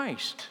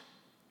Christ.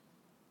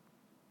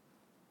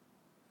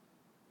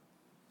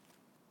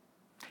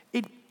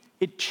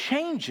 It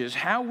changes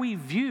how we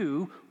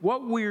view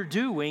what we're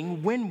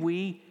doing when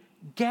we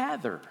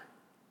gather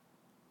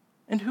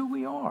and who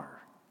we are.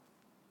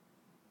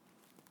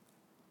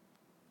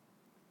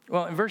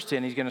 Well, in verse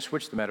 10, he's going to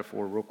switch the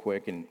metaphor real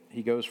quick, and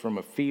he goes from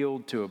a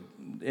field to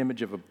an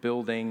image of a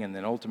building and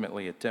then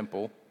ultimately a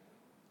temple.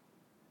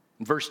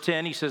 In verse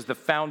 10, he says the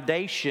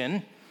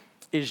foundation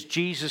is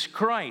Jesus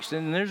Christ,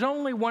 and there's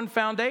only one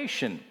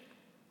foundation.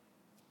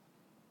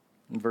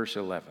 In verse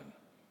 11.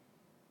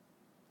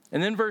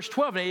 And then verse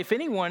 12, if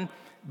anyone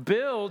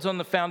builds on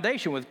the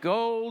foundation with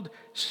gold,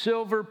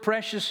 silver,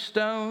 precious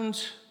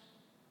stones,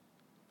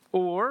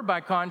 Or,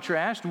 by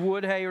contrast,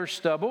 wood, hay, or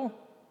stubble.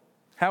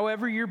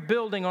 However, you're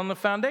building on the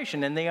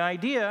foundation. And the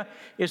idea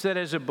is that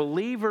as a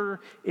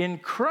believer in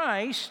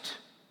Christ,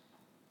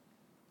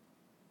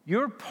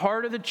 you're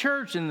part of the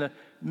church and the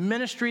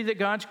ministry that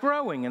God's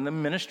growing and the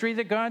ministry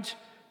that God's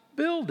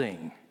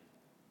building.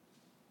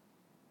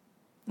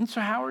 And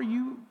so how are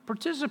you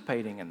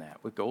participating in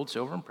that? With gold,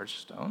 silver, and precious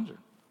stones? Or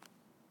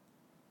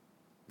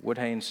wood,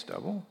 hay, and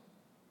stubble?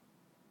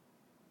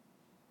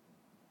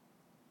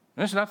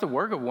 And it's not the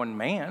work of one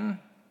man.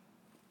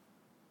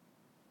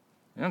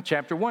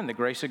 Chapter 1, the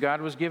grace of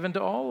God was given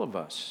to all of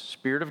us.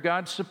 Spirit of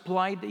God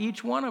supplied to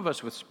each one of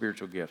us with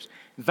spiritual gifts.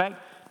 In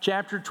fact,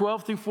 chapter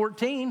 12 through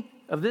 14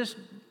 of this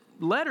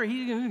letter,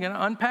 he's going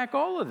to unpack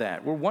all of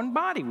that. We're one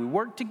body. We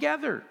work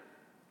together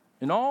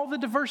in all the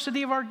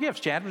diversity of our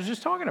gifts. Chad was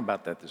just talking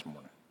about that this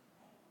morning.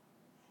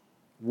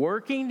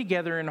 Working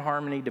together in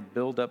harmony to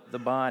build up the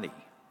body.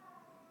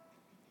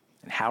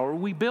 And how are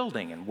we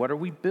building? And what are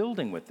we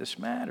building with? This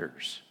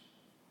matters.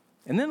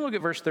 And then look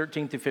at verse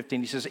 13 through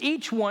 15. He says,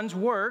 each one's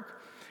work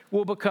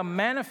will become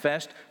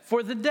manifest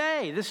for the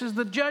day. This is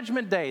the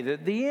judgment day,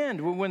 the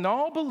end, when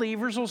all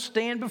believers will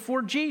stand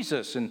before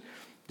Jesus. And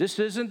this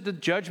isn't the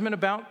judgment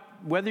about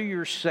whether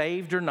you're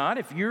saved or not.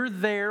 If you're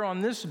there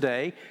on this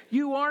day,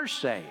 you are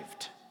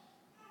saved.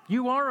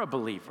 You are a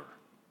believer.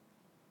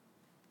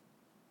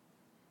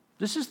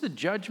 This is the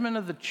judgment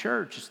of the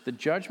church. It's the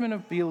judgment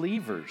of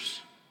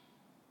believers.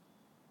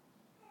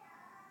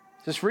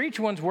 It says, for each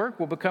one's work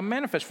will become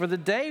manifest. For the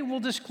day will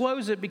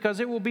disclose it, because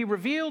it will be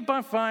revealed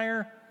by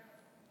fire,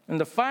 and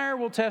the fire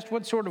will test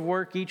what sort of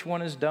work each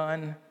one has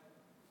done.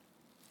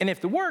 And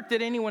if the work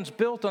that anyone's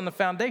built on the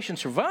foundation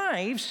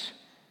survives,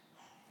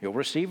 he'll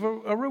receive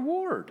a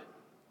reward.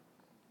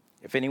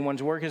 If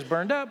anyone's work is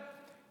burned up,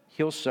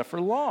 he'll suffer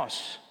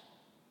loss,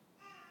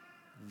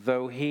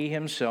 though he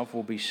himself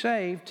will be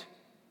saved,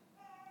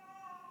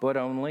 but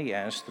only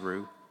as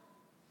through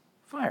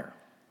fire.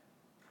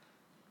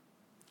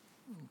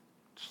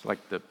 It's like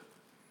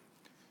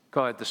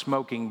call it the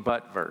smoking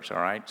butt verse, all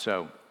right?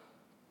 So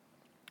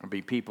there'll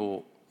be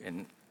people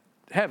in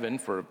heaven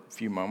for a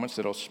few moments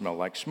that'll smell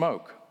like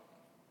smoke.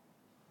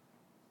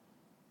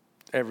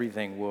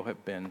 Everything will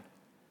have been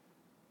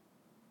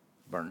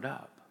burned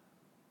up.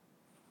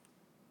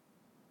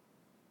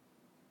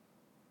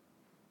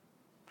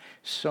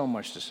 So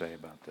much to say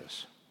about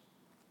this.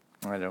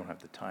 I don't have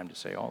the time to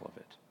say all of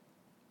it.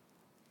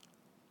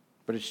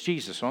 But it's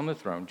Jesus on the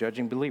throne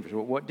judging believers.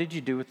 Well, what did you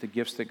do with the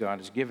gifts that God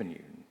has given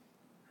you?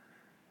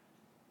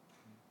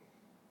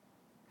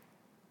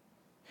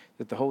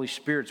 That the Holy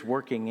Spirit's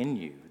working in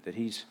you, that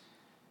He's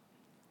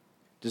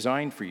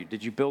designed for you.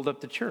 Did you build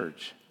up the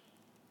church?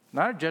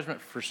 Not a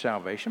judgment for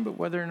salvation, but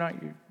whether or not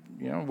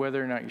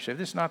whether or not you're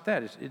saved. It's not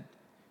that.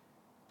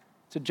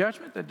 It's a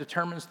judgment that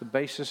determines the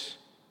basis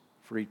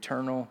for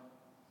eternal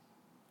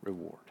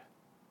reward.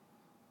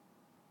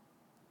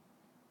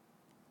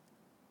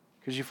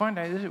 Because you find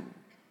out it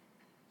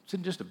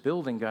isn't just a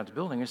building God's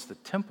building, it's the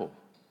temple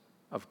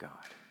of God.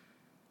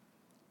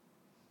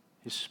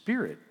 His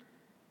Spirit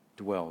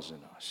dwells in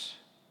us.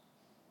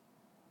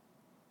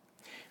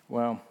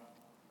 Well,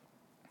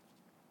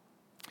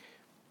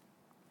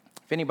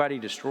 if anybody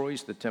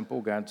destroys the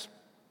temple, God's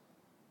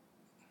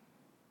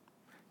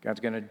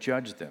going to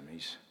judge them.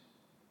 He's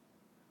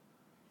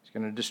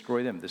going to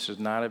destroy them. This is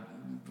not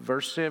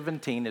verse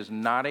 17 is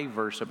not a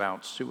verse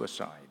about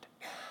suicide.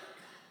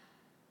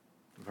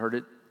 I've heard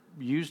it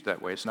used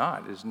that way. It's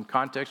not. It's in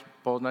context,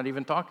 Paul's not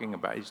even talking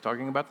about it. He's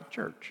talking about the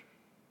church.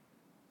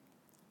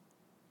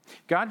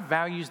 God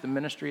values the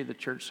ministry of the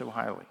church so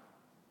highly,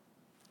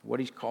 what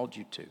He's called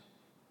you to,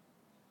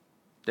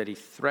 that He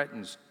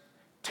threatens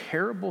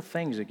terrible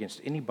things against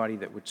anybody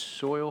that would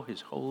soil His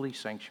holy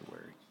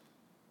sanctuary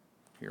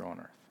here on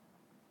earth.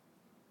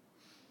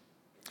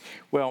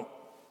 Well,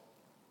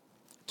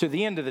 to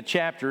the end of the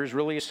chapter is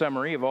really a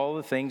summary of all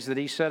the things that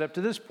he said up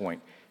to this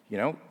point.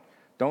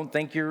 Don't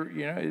think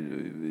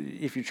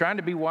if you're trying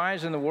to be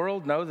wise in the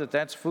world, know that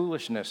that's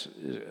foolishness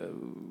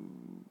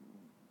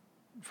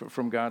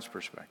from God's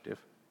perspective.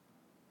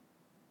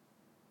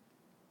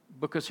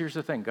 Because here's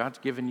the thing, God's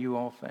given you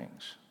all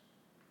things.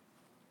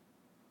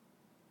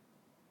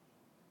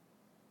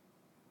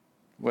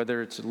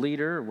 Whether it's a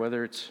leader or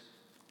whether it's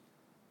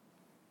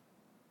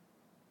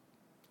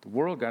the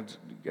world, God's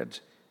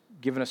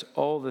given us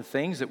all the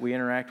things that we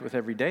interact with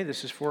every day.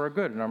 This is for our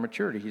good and our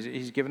maturity.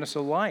 He's given us a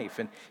life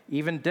and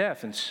even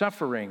death and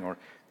suffering, or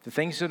the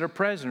things that are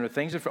present or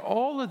things that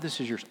all of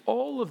this is yours.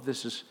 All of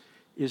this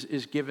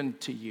is given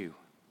to you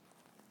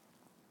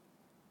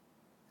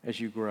as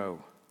you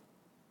grow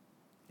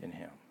in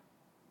Him.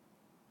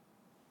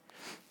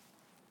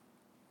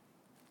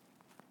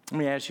 Let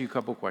me ask you a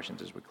couple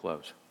questions as we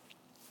close.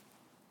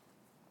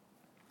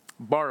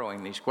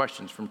 Borrowing these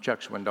questions from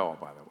Chuck Swindoll,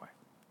 by the way.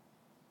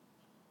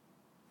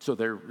 So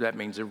that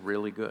means they're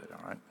really good,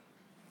 all right?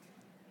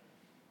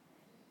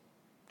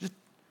 Just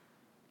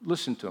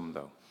listen to them,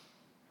 though,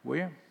 will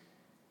you?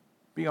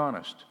 Be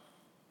honest.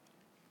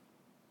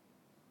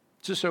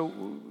 So,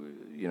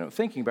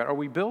 thinking about, are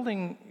we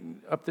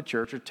building up the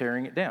church or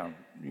tearing it down?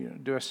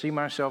 Do I see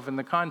myself in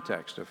the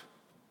context of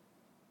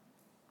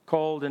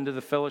called into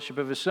the fellowship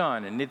of his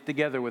Son and knit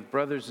together with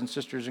brothers and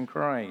sisters in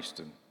Christ?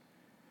 And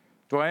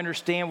do I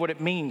understand what it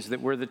means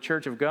that we're the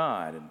church of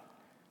God and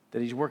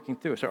that he's working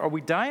through us? So are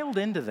we dialed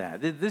into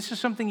that? This is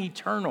something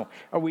eternal.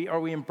 Are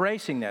we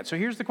embracing that? So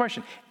here's the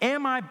question.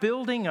 Am I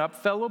building up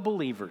fellow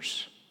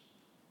believers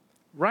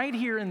right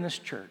here in this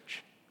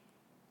church?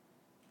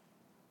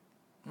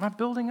 Am I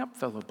building up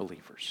fellow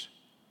believers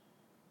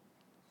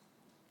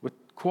with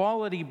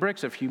quality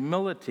bricks of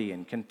humility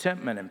and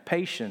contentment and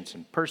patience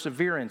and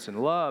perseverance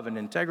and love and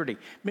integrity?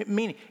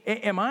 Meaning,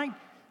 am I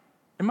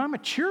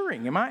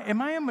maturing? Am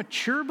I a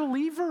mature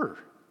believer?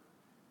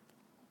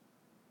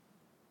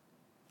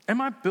 Am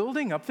I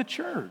building up the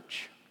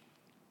church?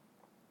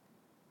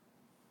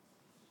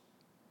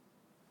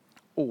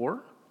 Or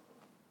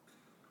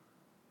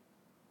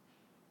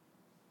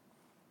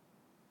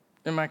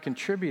am I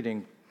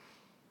contributing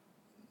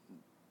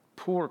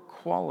poor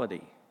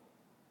quality?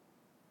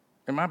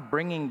 Am I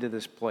bringing to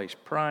this place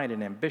pride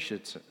and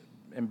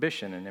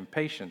ambition and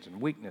impatience and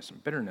weakness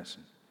and bitterness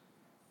and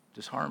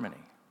disharmony?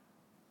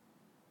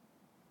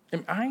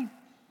 Am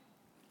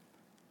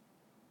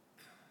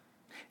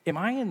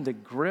I in the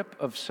grip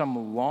of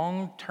some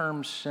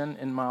long-term sin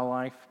in my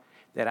life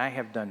that I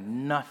have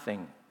done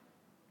nothing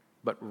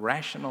but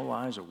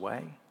rationalize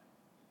away?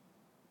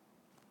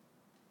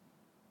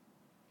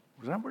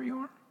 Is that where you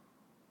are?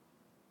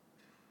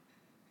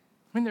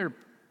 I mean, there are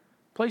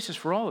places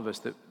for all of us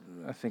that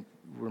I think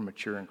we're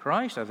mature in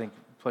Christ. I think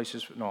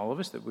places in all of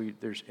us that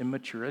there's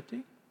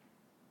immaturity.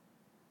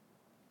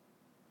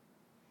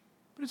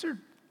 But is there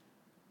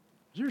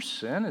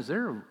sin? Is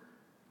there a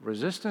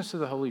resistance to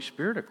the Holy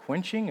Spirit, a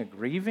quenching, a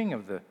grieving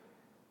of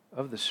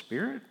the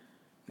Spirit?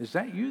 Is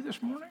that you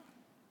this morning?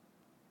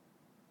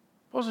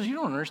 Paul says, you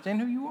don't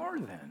understand who you are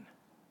then.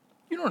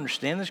 You don't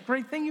understand this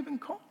great thing you've been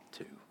called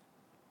to.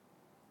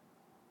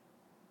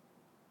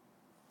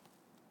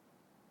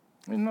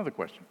 Another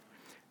question.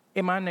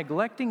 Am I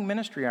neglecting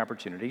ministry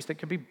opportunities that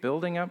could be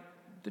building up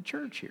the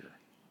church here?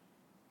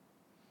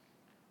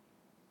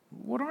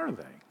 What are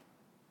they?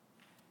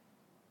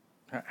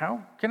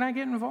 How can I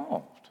get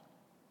involved?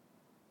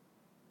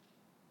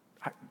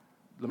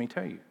 Let me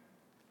tell you,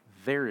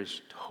 there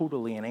is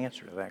totally an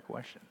answer to that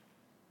question.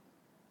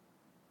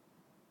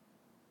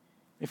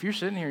 If you're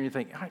sitting here and you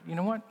think, you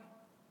know what?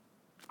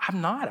 I'm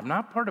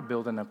not part of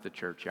building up the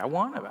church. I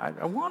want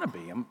to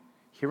be. I'm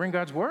hearing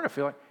God's word. I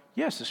feel like,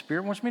 yes, the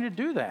Spirit wants me to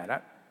do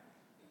that.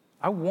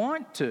 I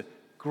want to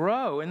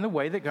grow in the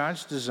way that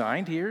God's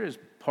designed here as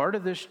part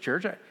of this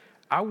church.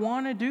 I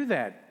want to do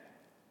that.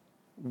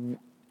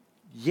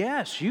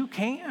 Yes, you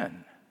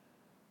can.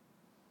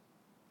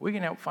 We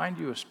can help find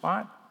you a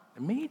spot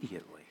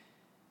immediately.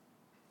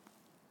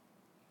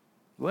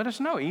 Let us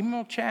know.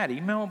 Email Chad.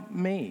 Email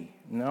me.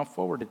 And I'll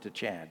forward it to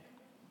Chad.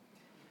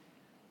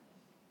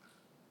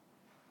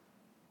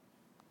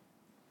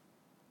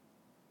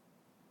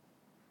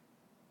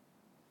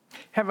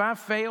 Have I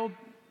failed,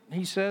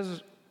 he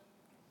says,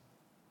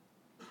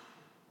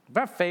 have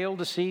I failed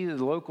to see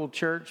the local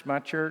church, my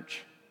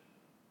church,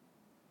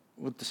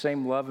 with the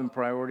same love and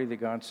priority that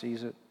God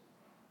sees it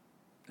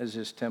as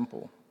his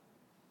temple?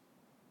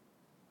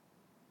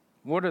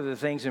 What are the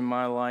things in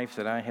my life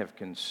that I have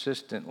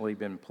consistently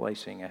been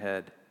placing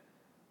ahead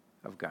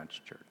of God's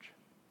church?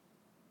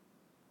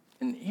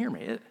 And hear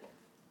me, it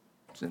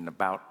isn't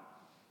about,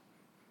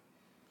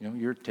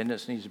 your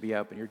attendance needs to be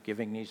up and your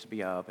giving needs to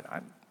be up.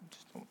 And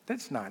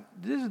this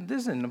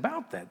isn't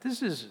about that.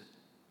 This is,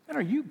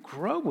 are you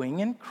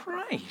growing in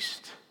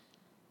Christ?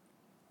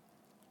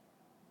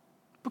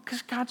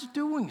 Because God's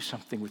doing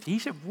something with you.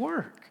 He's at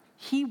work.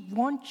 He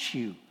wants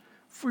you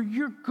for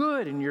your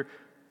good and your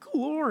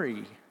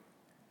glory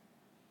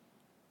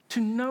to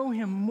know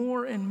him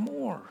more and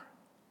more.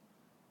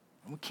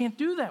 And we can't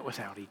do that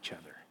without each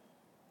other.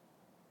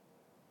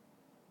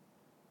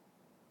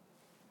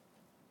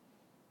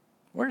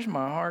 Where's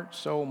my heart,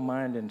 soul,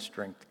 mind, and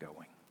strength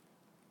going?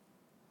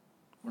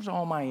 Where's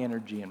all my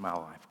energy in my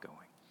life going?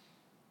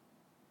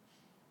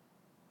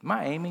 Am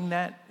I aiming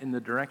that in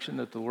the direction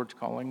that the Lord's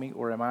calling me,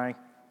 or am I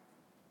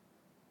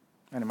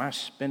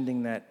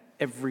spending that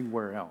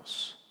everywhere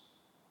else?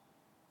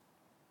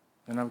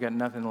 And I've got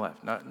nothing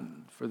left, not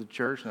for the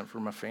church, not for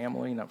my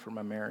family, not for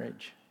my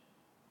marriage.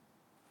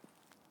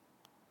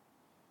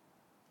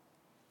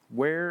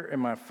 Where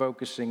am I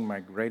focusing my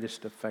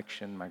greatest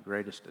affection, my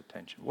greatest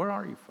attention? Where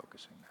are you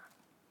focusing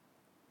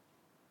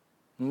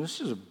that? And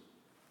this is an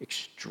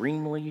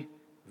extremely,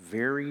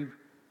 very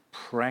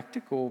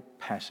practical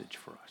passage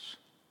for us.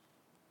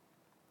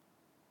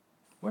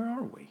 Where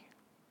are we?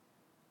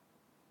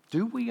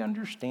 Do we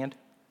understand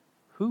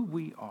who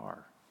we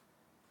are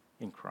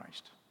in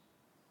Christ?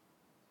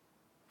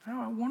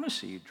 I want to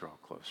see you draw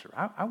closer.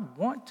 I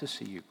want to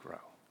see you grow. I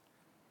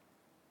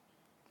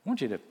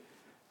want you to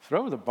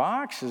throw the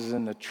boxes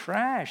in the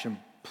trash and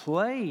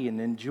play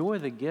and enjoy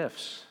the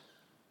gifts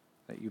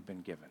that you've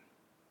been given.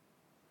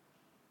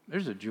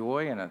 There's a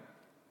joy and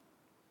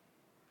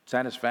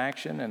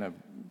satisfaction and a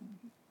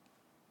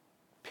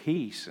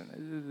peace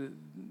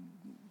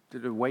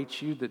that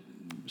awaits you that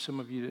some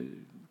of you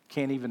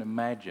can't even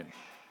imagine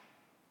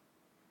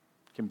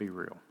can be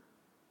real.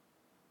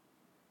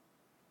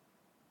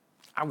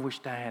 I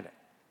wished I had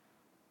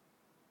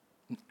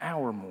an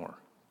hour more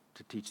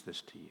to teach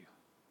this to you.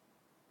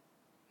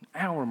 An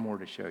hour more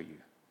to show you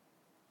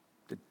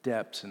the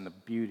depths and the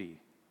beauty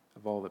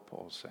of all that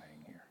Paul's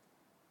saying here.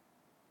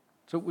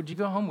 So would you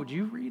go home? Would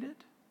you read it?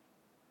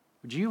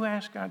 Would you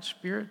ask God's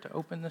Spirit to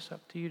open this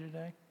up to you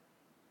today?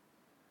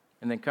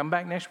 And then come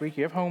back next week.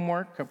 You have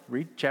homework. Come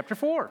read chapter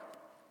 4.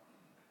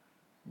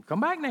 Come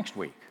back next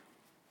week.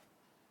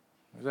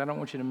 Because I don't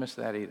want you to miss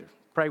that either.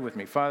 Pray with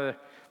me. Father,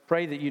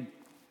 pray that you,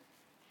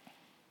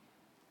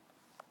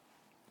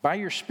 by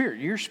your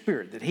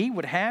Spirit, that He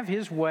would have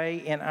His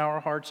way in our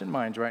hearts and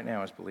minds right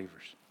now as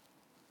believers.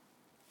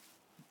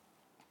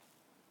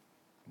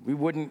 We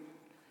wouldn't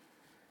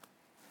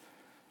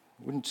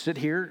sit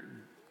here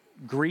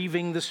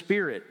grieving the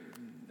Spirit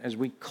as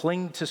we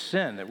cling to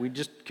sin, that we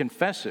just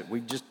confess it.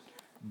 We just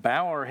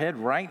bow our head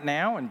right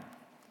now and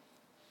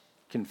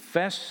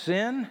confess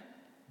sin,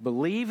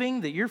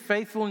 believing that you're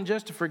faithful and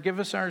just to forgive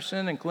us our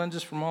sin and cleanse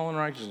us from all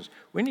unrighteousness.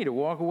 We need to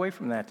walk away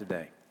from that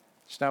today.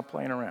 Stop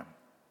playing around.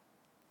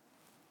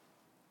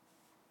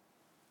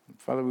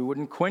 Father, we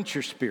wouldn't quench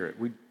your Spirit.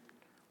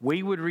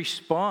 We would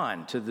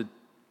respond to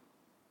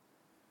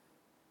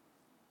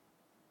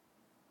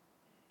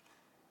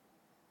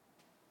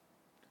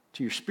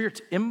your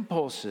Spirit's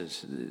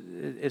impulses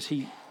as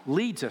He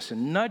leads us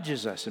and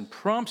nudges us and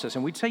prompts us.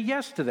 And we'd say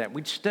yes to that.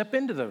 We'd step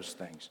into those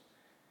things.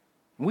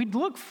 And we'd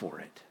look for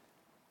it.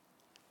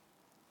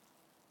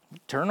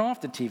 We'd turn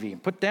off the TV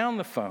and put down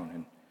the phone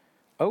and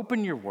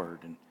open your word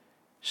and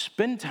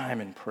spend time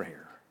in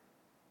prayer.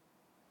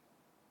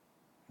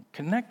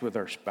 Connect with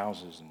our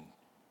spouses and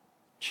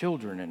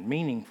children in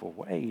meaningful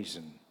ways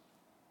and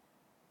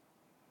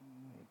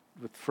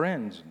with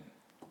friends. And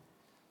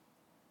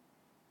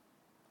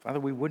Father,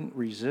 we wouldn't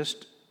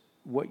resist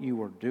what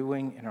you are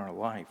doing in our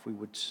life. We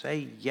would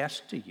say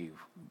yes to you.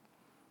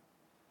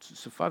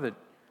 So Father,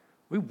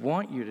 we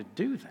want you to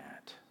do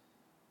that.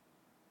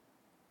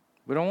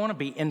 We don't want to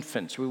be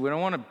infants. We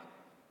don't want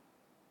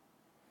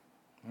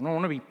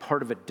to be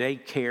part of a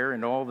daycare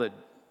and all the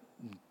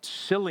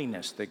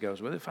silliness that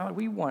goes with it. Father,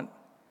 we want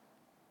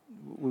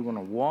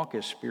to walk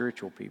as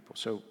spiritual people.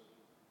 So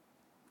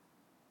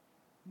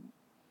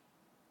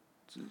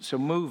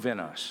move in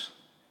us.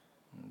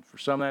 For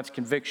some, that's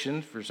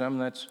conviction. For some,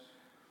 that's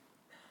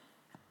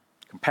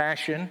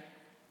compassion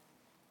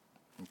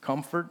and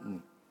comfort.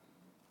 And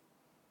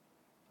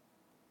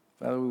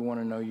Father, we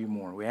want to know you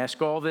more. We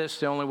ask all this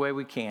the only way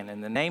we can.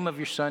 In the name of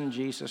your Son,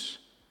 Jesus,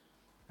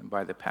 and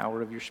by the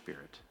power of your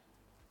Spirit.